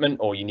equipment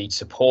or you need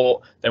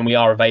support, then we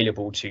are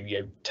available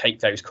to take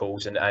those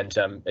calls and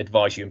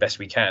advise you as best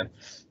we can.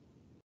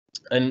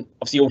 And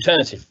obviously,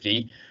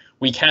 alternatively,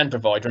 we can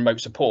provide remote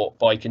support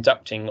by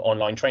conducting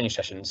online training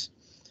sessions.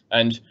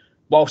 And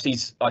whilst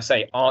these, I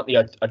say, aren't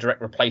a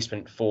direct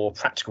replacement for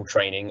practical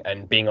training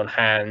and being on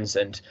hands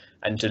and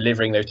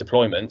delivering those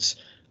deployments,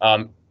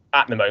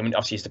 at the moment,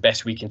 obviously, it's the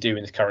best we can do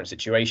in the current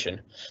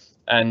situation.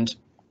 And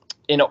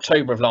in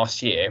October of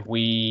last year,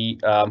 we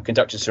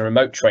conducted some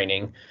remote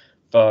training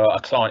for a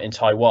client in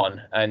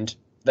Taiwan, and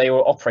they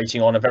were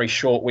operating on a very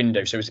short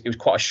window. So it was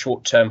quite a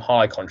short-term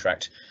hire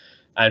contract.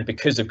 And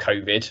because of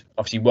COVID,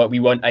 obviously, we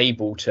weren't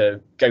able to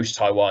go to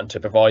Taiwan to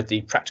provide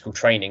the practical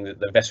training that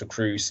the vessel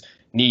crews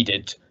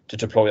needed to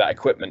deploy that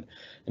equipment.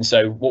 And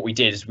so what we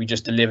did is we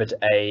just delivered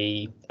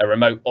a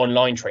remote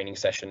online training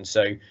session.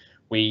 So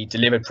we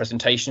delivered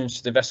presentations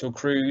to the vessel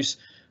crews,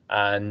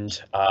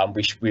 and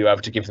we were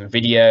able to give them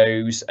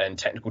videos and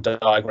technical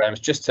diagrams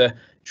just to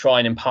try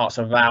and impart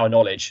some of our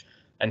knowledge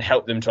and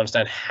help them to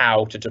understand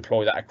how to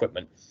deploy that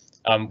equipment.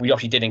 We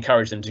actually did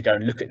encourage them to go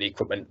and look at the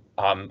equipment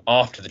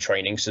after the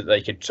training, so that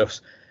they could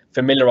just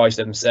familiarise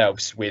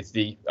themselves with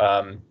the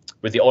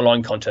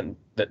online content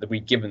that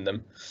we'd given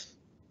them.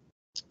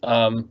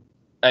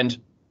 And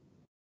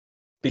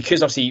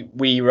because obviously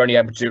we were only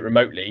able to do it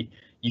remotely,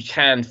 you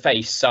can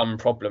face some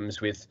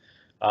problems with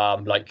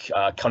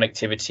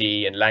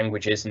connectivity and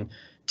languages. And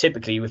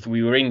typically, if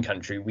we were in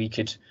country, we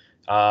could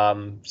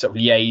sort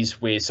of liaise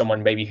with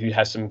someone maybe who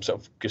has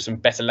some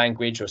better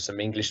language or some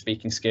English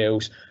speaking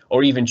skills,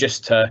 or even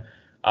just to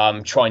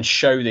try and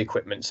show the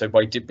equipment. So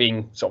by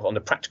being sort of on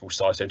the practical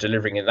side, so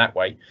delivering it that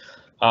way.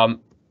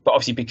 But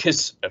obviously,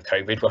 because of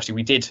COVID, obviously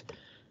we did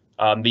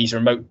these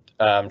remote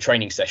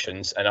training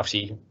sessions, and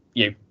obviously,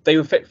 they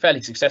were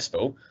fairly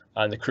successful,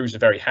 and the crews are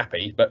very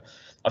happy. But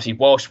obviously,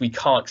 whilst we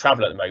can't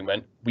travel at the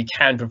moment, we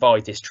can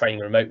provide this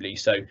training remotely.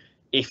 So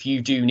if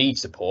you do need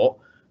support,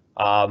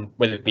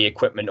 whether it be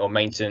equipment or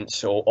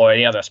maintenance or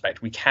any other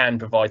aspect, we can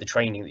provide the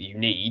training that you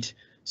need,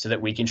 so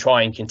that we can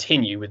try and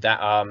continue with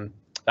that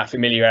that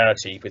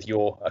familiarity with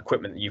your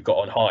equipment that you've got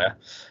on hire.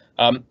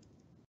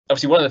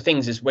 Obviously, one of the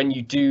things is when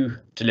you do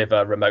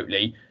deliver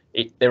remotely,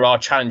 there are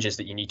challenges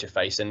that you need to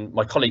face. And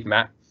my colleague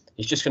Matt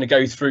is just going to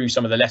go through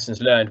some of the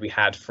lessons learned we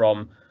had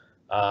from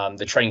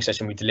the training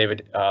session we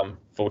delivered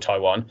for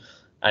Taiwan,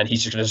 and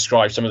he's just going to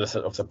describe some of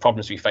the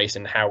problems we faced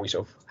and how we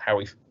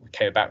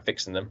came about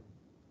fixing them.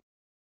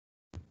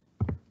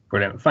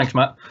 Brilliant, thanks,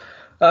 Matt.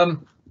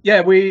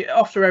 Yeah,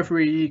 after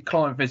every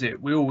client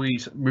visit, we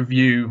always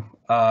review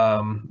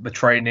the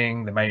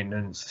training, the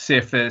maintenance, see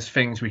if there's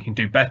things we can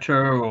do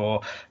better,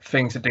 or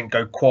things that didn't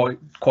go quite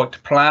to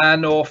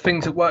plan, or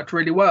things that worked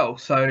really well.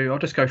 So I'll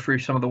just go through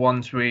some of the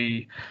ones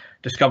we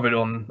discovered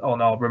on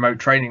our remote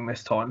training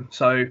this time.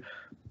 So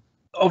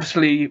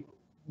obviously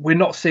we're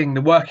not seeing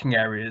the working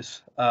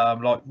areas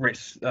like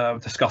Rich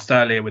discussed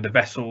earlier with the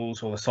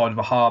vessels or the side of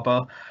a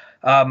harbour,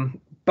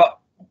 but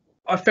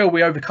I feel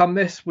we overcome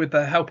this with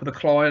the help of the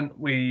client.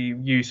 We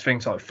use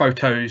things like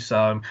photos,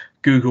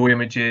 Google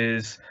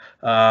Images,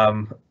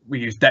 we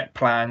use deck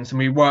plans, and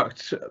we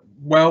worked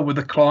well with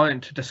the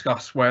client to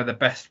discuss where the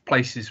best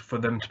places for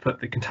them to put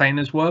the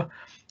containers were,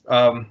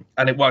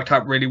 and it worked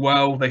out really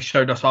well. They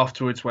showed us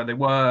afterwards where they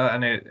were,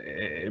 and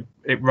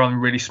it ran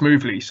really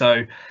smoothly.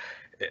 So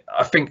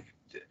I think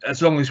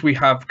as long as we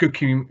have good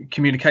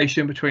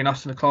communication between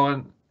us and the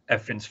client,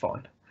 everything's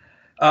fine.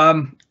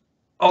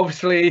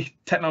 Obviously,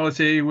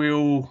 technology, we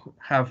all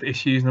have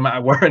issues no matter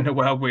where in the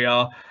world we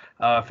are,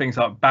 things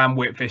like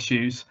bandwidth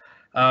issues.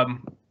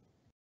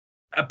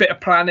 A bit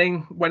of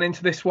planning went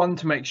into this one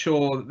to make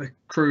sure that the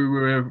crew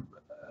were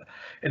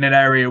in an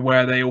area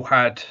where they all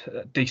had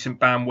decent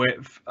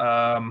bandwidth,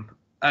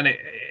 and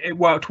it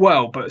worked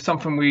well. But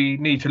something we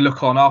need to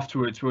look on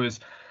afterwards was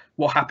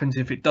what happens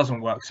if it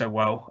doesn't work so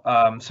well.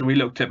 So we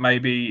looked at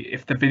maybe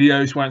if the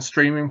videos weren't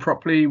streaming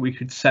properly, we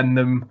could send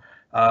them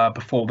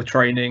before the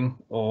training,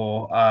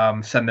 or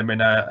send them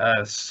in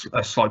a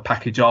slide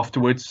package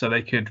afterwards, so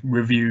they could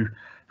review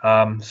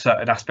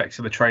certain aspects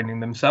of the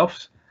training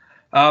themselves.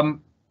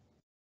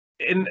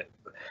 In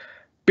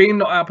being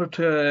not able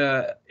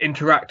to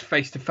interact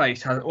face to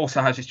face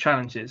also has its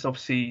challenges.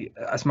 Obviously,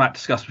 as Matt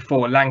discussed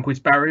before,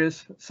 language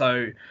barriers.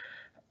 So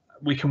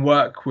we can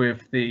work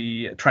with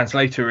the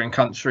translator in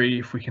country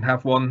if we can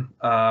have one.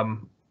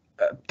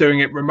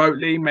 Doing it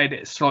remotely made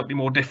it slightly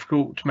more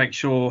difficult to make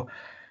sure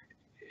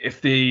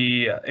if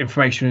the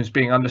information is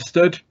being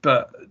understood.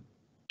 But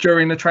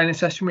during the training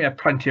session, we had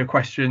plenty of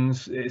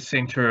questions. It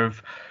seemed to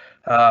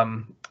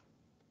have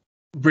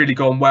really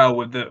gone well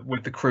with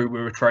the crew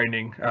we were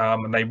training,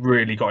 and they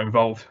really got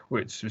involved,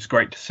 which was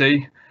great to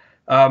see.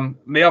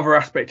 The other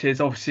aspect is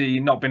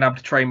obviously not being able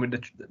to train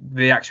with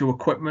the actual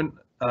equipment.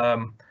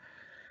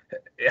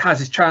 It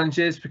has its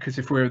challenges, because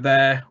if we were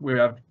there,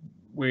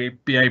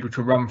 we'd be able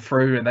to run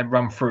through and then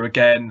run through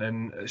again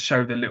and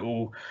show the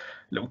little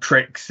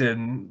tricks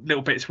and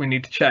little bits we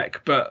need to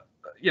check. But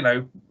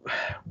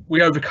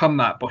we overcome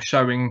that by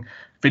showing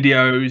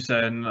videos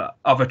and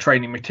other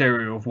training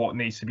material of what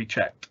needs to be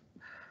checked.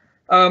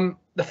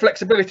 The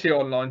flexibility of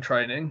online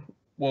training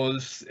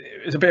was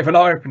a bit of an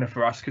eye-opener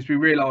for us, because we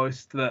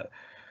realised that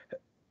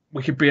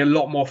we could be a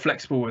lot more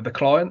flexible with the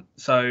client.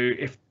 So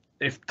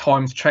if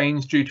times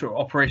change due to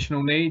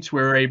operational needs,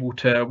 we were able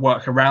to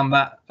work around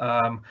that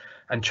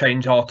and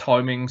change our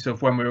timings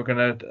of when we were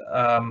going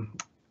to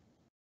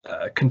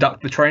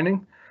conduct the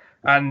training.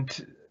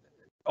 And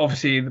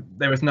obviously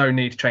there was no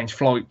need to change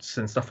flights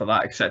and stuff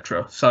like that,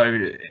 etc.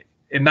 So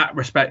in that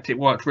respect, it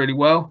worked really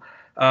well.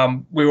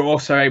 We were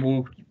also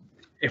able,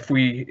 if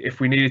we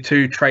needed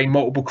to, train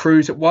multiple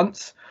crews at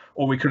once,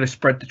 or we could have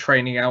spread the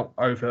training out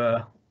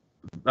over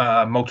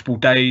multiple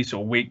days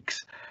or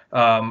weeks,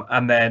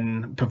 and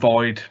then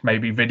provide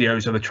maybe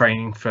videos of the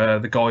training for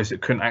the guys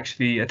that couldn't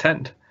actually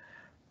attend.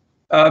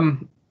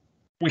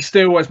 We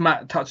still, as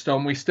Matt touched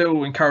on, we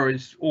still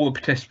encourage all the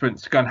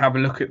participants to go and have a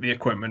look at the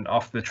equipment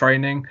after the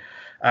training,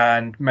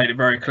 and made it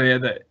very clear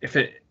that if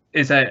it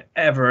is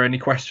ever any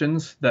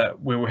questions,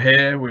 that we were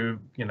here.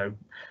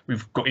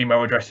 We've got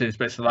email addresses,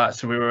 bits of that,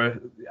 so we were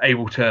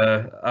able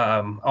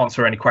to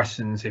answer any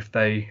questions if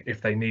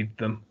they need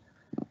them.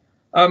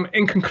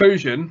 In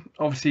conclusion,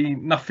 obviously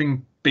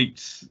nothing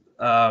beats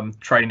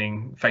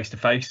training face to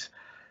face,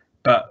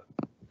 but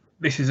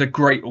this is a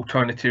great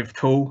alternative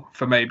tool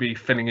for maybe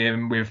filling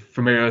in with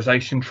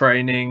familiarization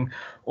training,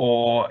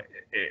 or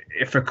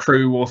if a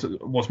crew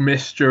was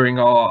missed during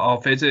our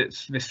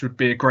visits, this would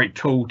be a great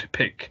tool to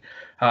pick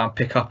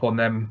up on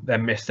them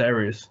missed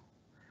areas.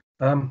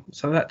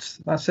 So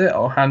that's it.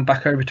 I'll hand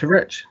back over to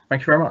Rich.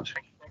 Thank you very much.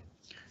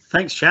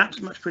 Thanks, chaps.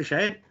 Much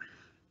appreciated.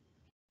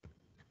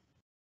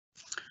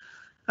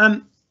 So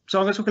I'm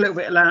going to talk a little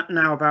bit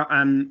now about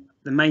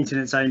the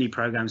maintenance only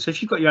program. So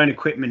if you've got your own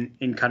equipment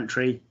in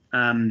country,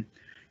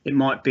 it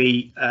might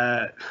be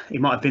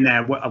it might have been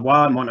there a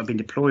while. It might not have been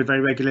deployed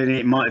very regularly.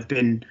 It might have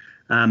been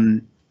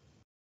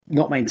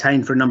not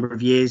maintained for a number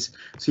of years.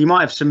 So you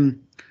might have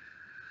some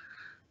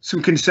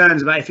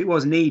concerns about if it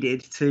was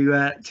needed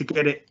to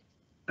get it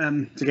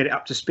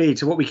up to speed.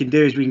 So what we can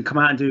do is we can come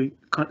out and do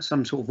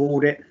some sort of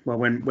audit. Well,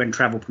 when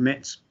travel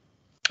permits,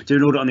 do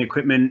an audit on the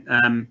equipment.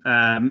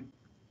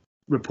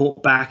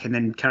 Report back and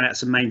then carry out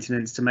some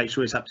maintenance to make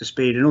sure it's up to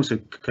speed, and also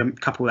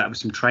couple that with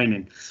some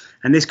training.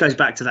 And this goes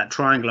back to that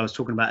triangle I was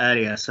talking about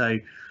earlier. So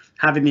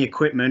having the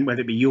equipment,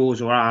 whether it be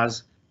yours or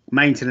ours,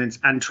 maintenance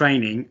and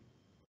training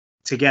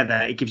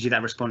together, it gives you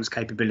that response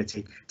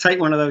capability. Take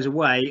one of those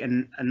away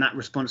and that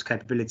response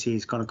capability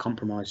is kind of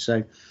compromised.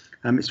 So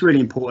it's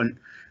really important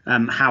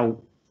how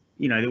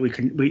that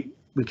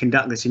we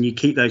conduct this and you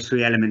keep those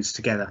three elements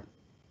together.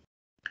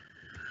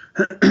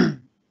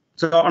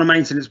 So on a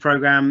maintenance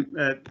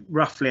program,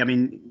 roughly, I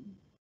mean,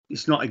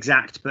 it's not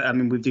exact, but I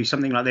mean, we do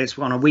something like this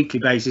on a weekly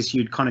basis.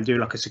 You'd kind of do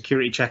like a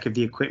security check of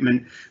the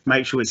equipment,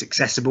 make sure it's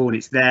accessible and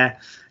it's there.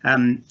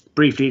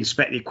 Briefly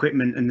inspect the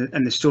equipment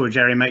and the storage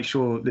area, make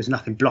sure there's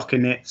nothing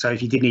blocking it. So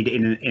if you did need it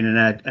in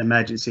an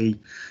emergency,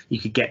 you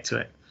could get to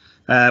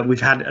it.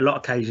 We've had a lot of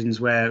occasions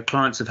where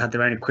clients have had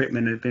their own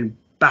equipment and have been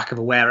back of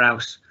a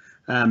warehouse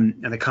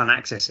and they can't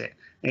access it.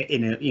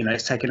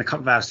 It's taken a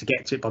couple of hours to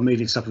get to it by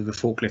moving stuff with a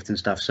forklift and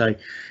stuff. So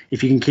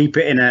if you can keep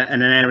it in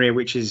an area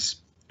which is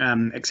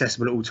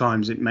accessible at all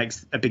times, it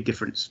makes a big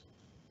difference.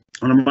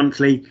 On a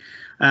monthly,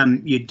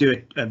 you do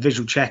a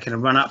visual check and a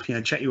run up,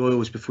 check your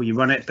oils before you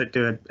run it, but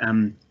do a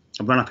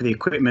run up of the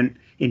equipment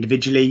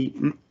individually,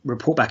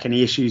 report back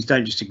any issues,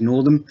 don't just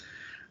ignore them.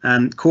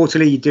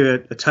 Quarterly, you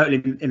do a total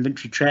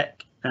inventory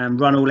check,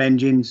 run all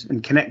engines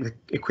and connect the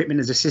equipment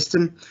as a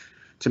system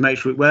to make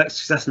sure it works,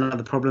 because that's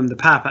another problem. The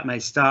power pack may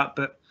start,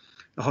 but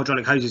the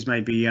hydraulic hoses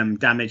may be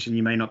damaged and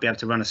you may not be able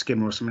to run a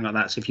skimmer or something like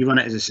that. So if you run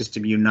it as a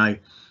system, you know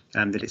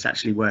that it's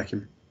actually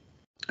working.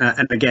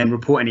 And again,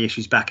 report any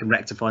issues back and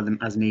rectify them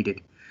as needed.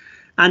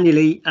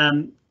 Annually,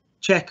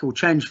 check or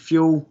change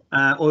fuel,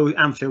 oil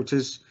and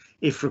filters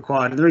if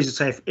required. And the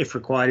reason I say if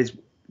required is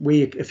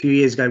we, a few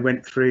years ago,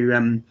 went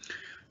through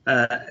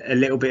a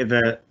little bit of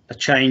a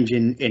change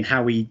in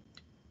how we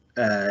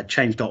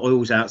changed our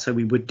oils out. So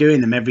we were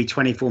doing them every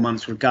 24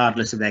 months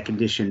regardless of their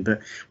condition, but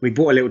we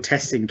bought a little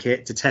testing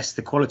kit to test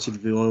the quality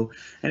of the oil,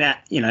 and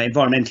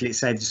environmentally it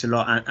saved us a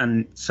lot,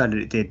 and so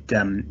did it did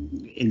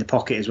in the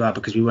pocket as well,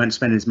 because we weren't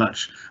spending as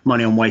much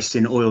money on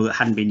wasting oil that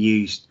hadn't been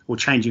used or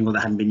changing oil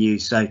that hadn't been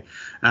used. So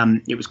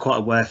it was quite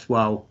a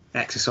worthwhile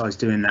exercise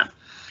doing that.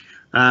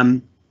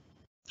 And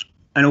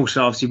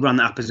also obviously run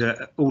that up as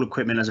all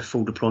equipment as a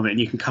full deployment, and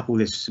you can couple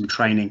this with some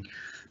training.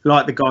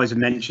 Like the guys have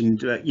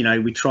mentioned,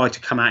 we try to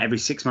come out every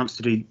 6 months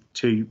to do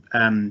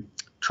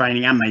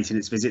training and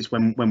maintenance visits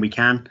when we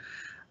can.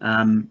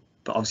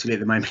 But obviously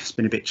at the moment it's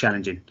been a bit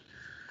challenging.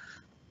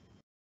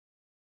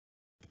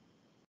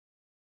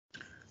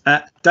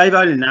 Dave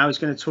Olin now is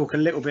going to talk a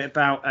little bit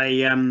about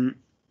a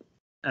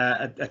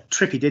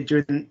trip he did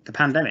during the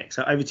pandemic.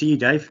 So over to you,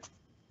 Dave.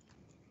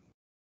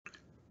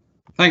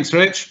 Thanks,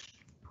 Rich.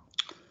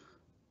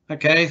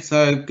 Okay,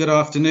 so good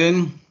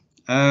afternoon.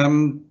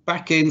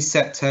 Back in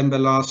September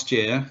last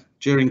year,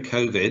 during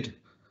COVID,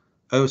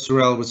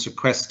 OSRL was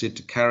requested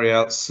to carry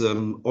out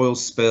some oil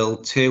spill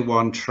Tier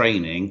 1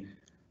 training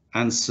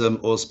and some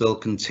oil spill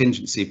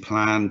contingency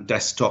plan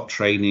desktop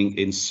training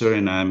in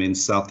Suriname in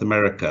South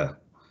America.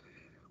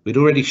 We'd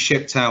already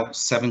shipped out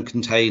 7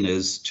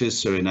 containers to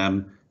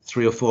Suriname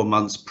 3 or 4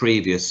 months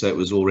previous, so it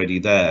was already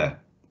there.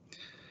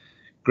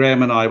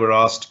 Graham and I were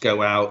asked to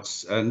go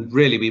out, and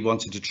really we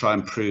wanted to try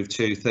and prove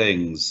 2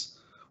 things.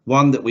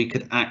 1, that we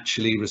could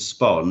actually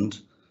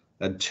respond,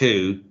 and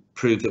 2,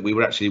 prove that we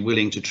were actually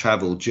willing to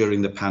travel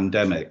during the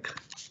pandemic.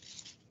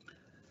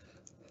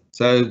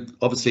 So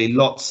obviously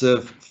lots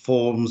of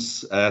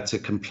forms to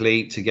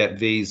complete to get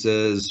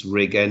visas,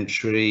 rig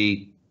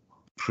entry,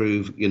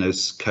 prove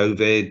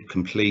COVID,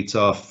 complete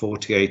our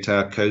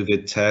 48-hour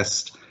COVID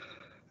test,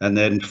 and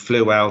then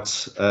flew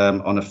out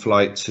on a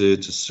flight to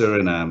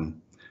Suriname.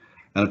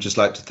 And I'd just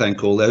like to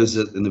thank all those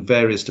in the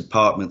various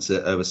departments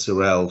at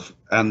OSRL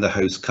and the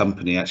host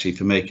company actually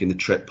for making the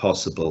trip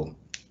possible.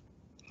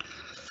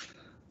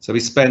 So we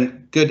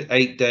spent good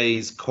 8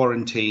 days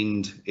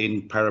quarantined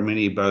in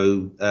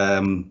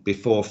Paramaribo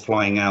before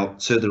flying out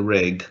to the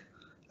rig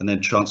and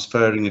then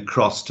transferring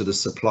across to the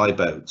supply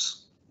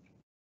boats.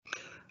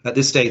 At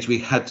this stage, we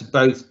had to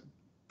both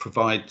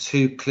provide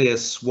 2 clear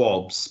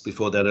swabs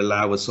before they'd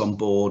allow us on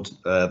board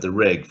the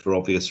rig for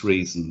obvious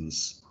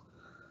reasons.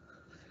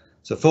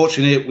 So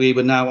fortunately, we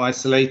were now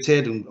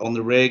isolated and on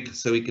the rig,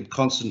 so we could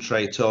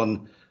concentrate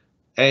on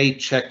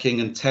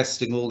checking and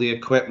testing all the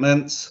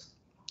equipment,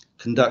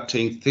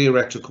 conducting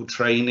theoretical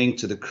training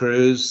to the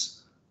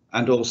crews,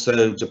 and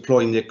also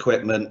deploying the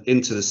equipment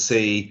into the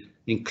sea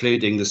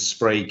including the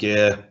spray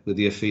gear with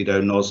the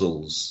Affido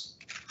nozzles.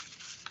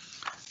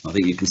 I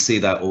think you can see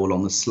that all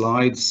on the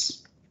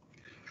slides.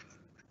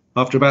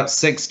 After about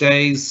 6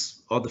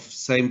 days on the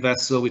same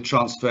vessel, we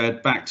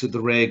transferred back to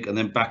the rig and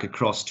then back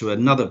across to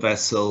another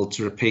vessel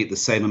to repeat the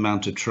same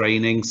amount of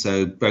training.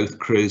 So both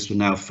crews were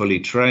now fully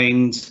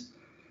trained.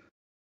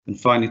 And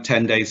finally,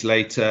 10 days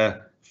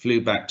later,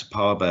 flew back to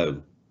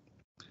Parbo.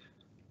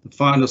 The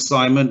final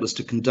assignment was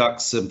to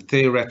conduct some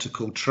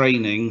theoretical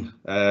training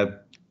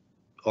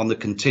on the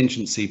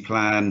contingency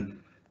plan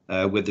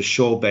with the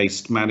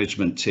shore-based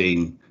management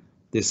team.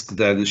 This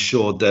then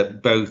ensured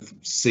that both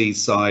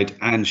seaside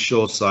and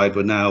shoreside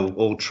were now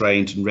all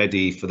trained and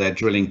ready for their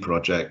drilling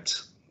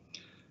project.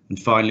 And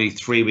finally,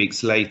 3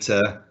 weeks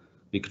later,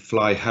 we could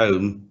fly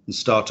home and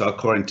start our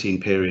quarantine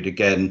period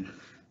again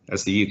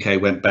as the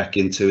UK went back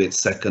into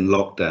its second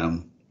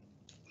lockdown.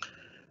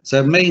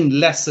 So main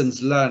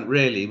lessons learned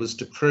really was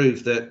to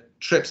prove that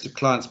trips to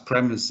clients'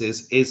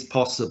 premises is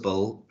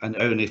possible and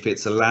only if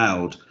it's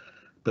allowed,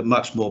 but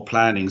much more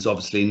planning is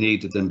obviously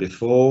needed than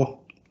before.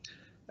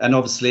 And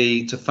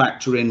obviously to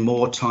factor in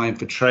more time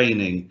for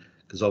training,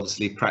 because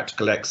obviously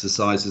practical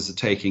exercises are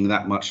taking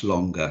that much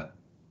longer.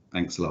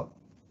 Thanks a lot.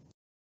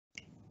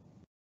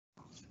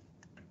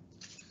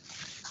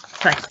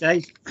 Thanks,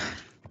 Dave.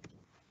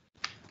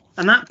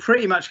 And that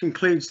pretty much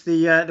concludes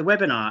the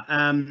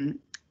webinar.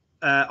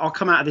 I'll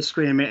come out of this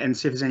screen in a minute and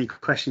see if there's any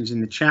questions in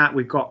the chat.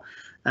 We've got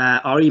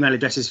our email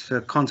addresses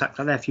for contact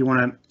out there if you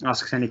want to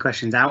ask us any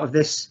questions out of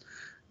this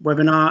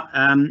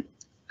webinar.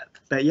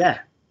 But yeah,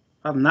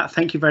 other than that,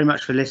 thank you very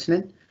much for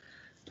listening,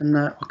 and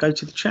I'll go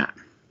to the chat.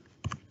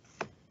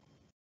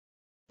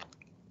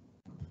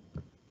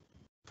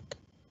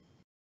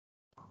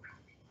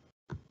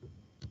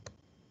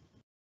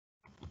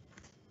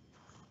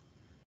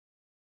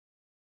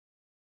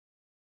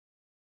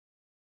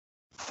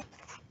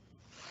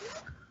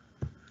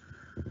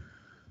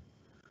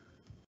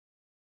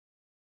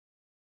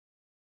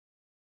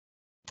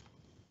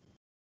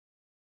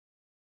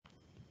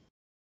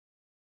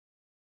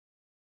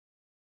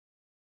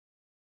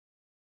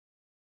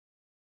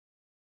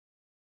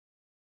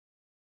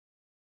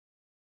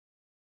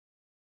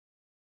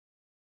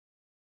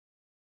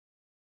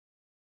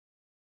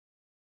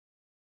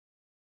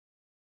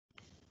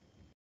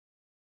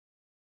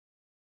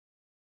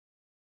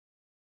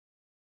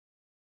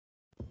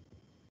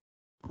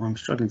 I'm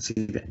struggling to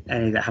see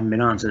any that haven't been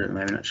answered at the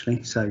moment,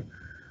 actually. So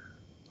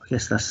I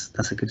guess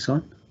that's a good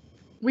sign.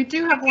 We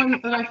do have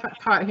one that I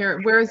caught here.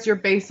 Where is your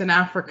base in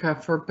Africa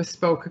for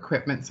bespoke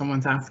equipment?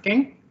 Someone's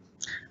asking.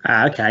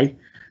 Okay.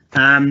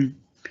 Well,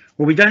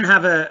 we don't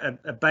have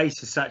a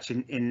base as such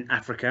in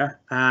Africa.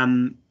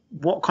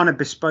 What kind of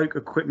bespoke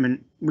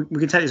equipment? We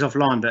can take this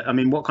offline, but I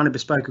mean, what kind of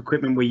bespoke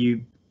equipment were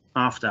you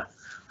after?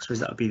 I suppose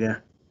that would be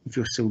there if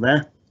you're still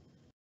there.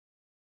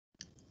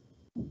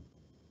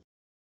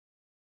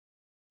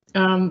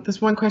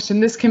 There's one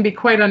question. This can be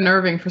quite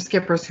unnerving for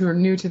skippers who are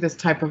new to this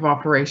type of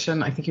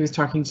operation. I think he was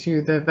talking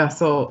to the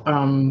vessel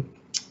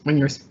when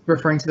you're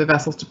referring to the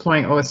vessels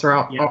deploying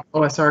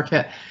OSR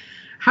kit.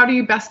 How do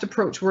you best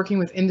approach working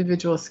with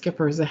individual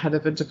skippers ahead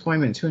of a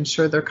deployment to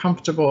ensure they're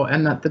comfortable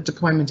and that the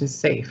deployment is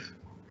safe?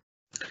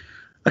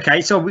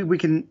 Okay, so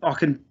I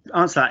can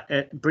answer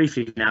that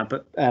briefly now,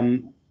 but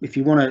if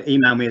you want to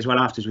email me as well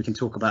afterwards, we can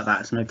talk about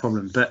that. It's no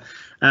problem. But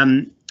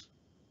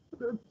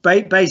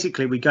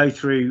basically, we go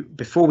through,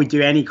 before we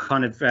do any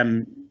kind of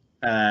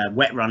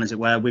wet run, as it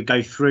were, we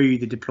go through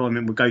the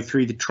deployment, we'll go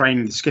through the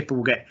training. The skipper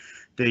will get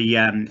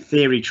the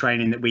theory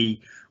training that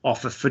we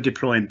offer for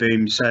deploying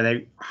booms, so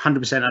they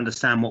 100%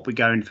 understand what we're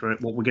going through,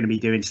 what we're going to be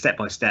doing step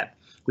by step.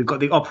 We've got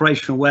the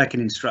operational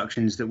working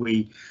instructions that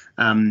we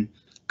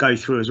go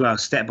through as well,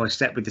 step by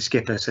step with the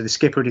skipper, so the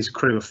skipper and his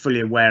crew are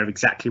fully aware of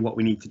exactly what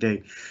we need to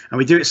do. And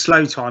we do it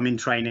slow time in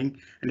training,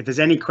 and if there's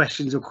any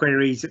questions or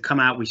queries that come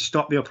out, we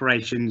stop the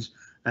operations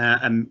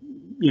and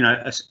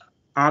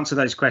answer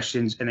those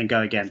questions and then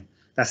go again.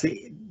 That's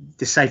the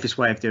safest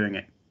way of doing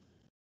it.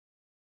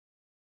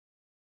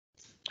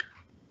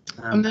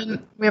 And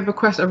then we have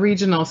a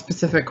regional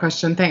specific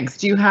question. Thanks.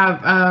 Do you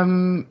have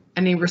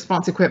any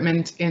response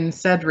equipment in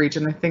said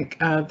region? I think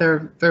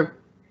they're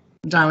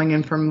dialing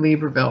in from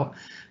Libreville.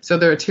 So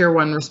there are Tier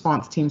 1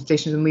 response team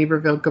stationed in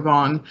Libreville,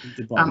 Gabon,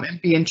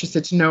 and be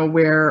interested to know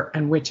where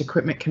and which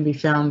equipment can be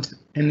found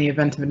in the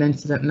event of an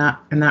incident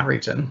in that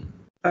region.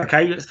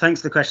 Okay,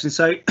 thanks for the question.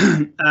 So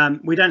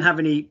we don't have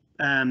any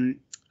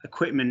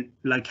equipment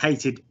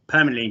located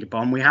permanently in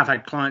Gabon. We have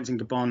had clients in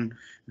Gabon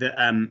that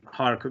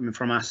hire equipment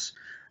from us.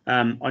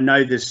 I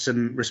know there's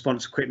some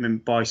response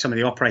equipment by some of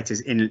the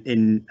operators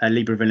in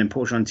Libreville and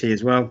Port-Gentil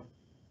as well,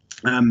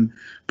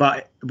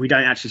 but we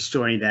don't actually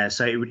store any there,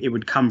 so it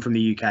would come from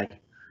the UK.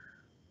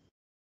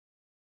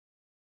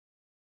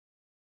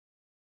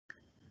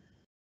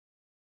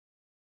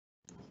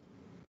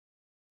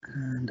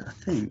 And I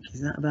think,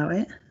 is that about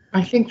it?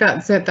 I think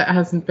that's it. That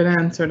hasn't been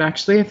answered,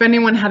 actually. If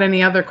anyone had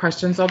any other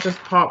questions, I'll just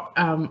pop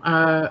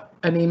an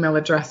email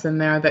address in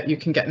there that you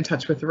can get in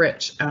touch with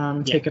Rich.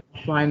 Take it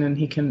offline, and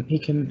he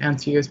can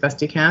answer you as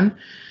best he can.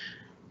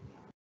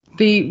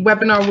 The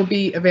webinar will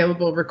be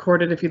available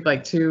recorded if you'd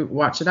like to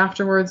watch it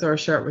afterwards or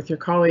share it with your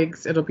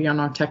colleagues. It'll be on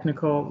our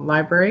technical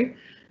library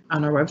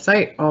on our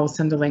website. I'll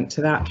send a link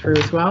to that through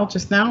as well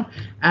just now,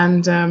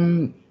 and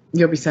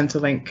you'll be sent a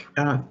link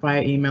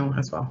via email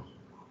as well.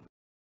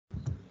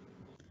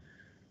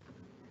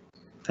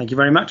 Thank you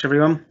very much,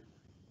 everyone.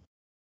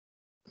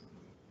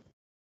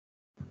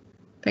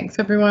 Thanks,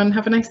 everyone.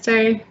 Have a nice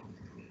day.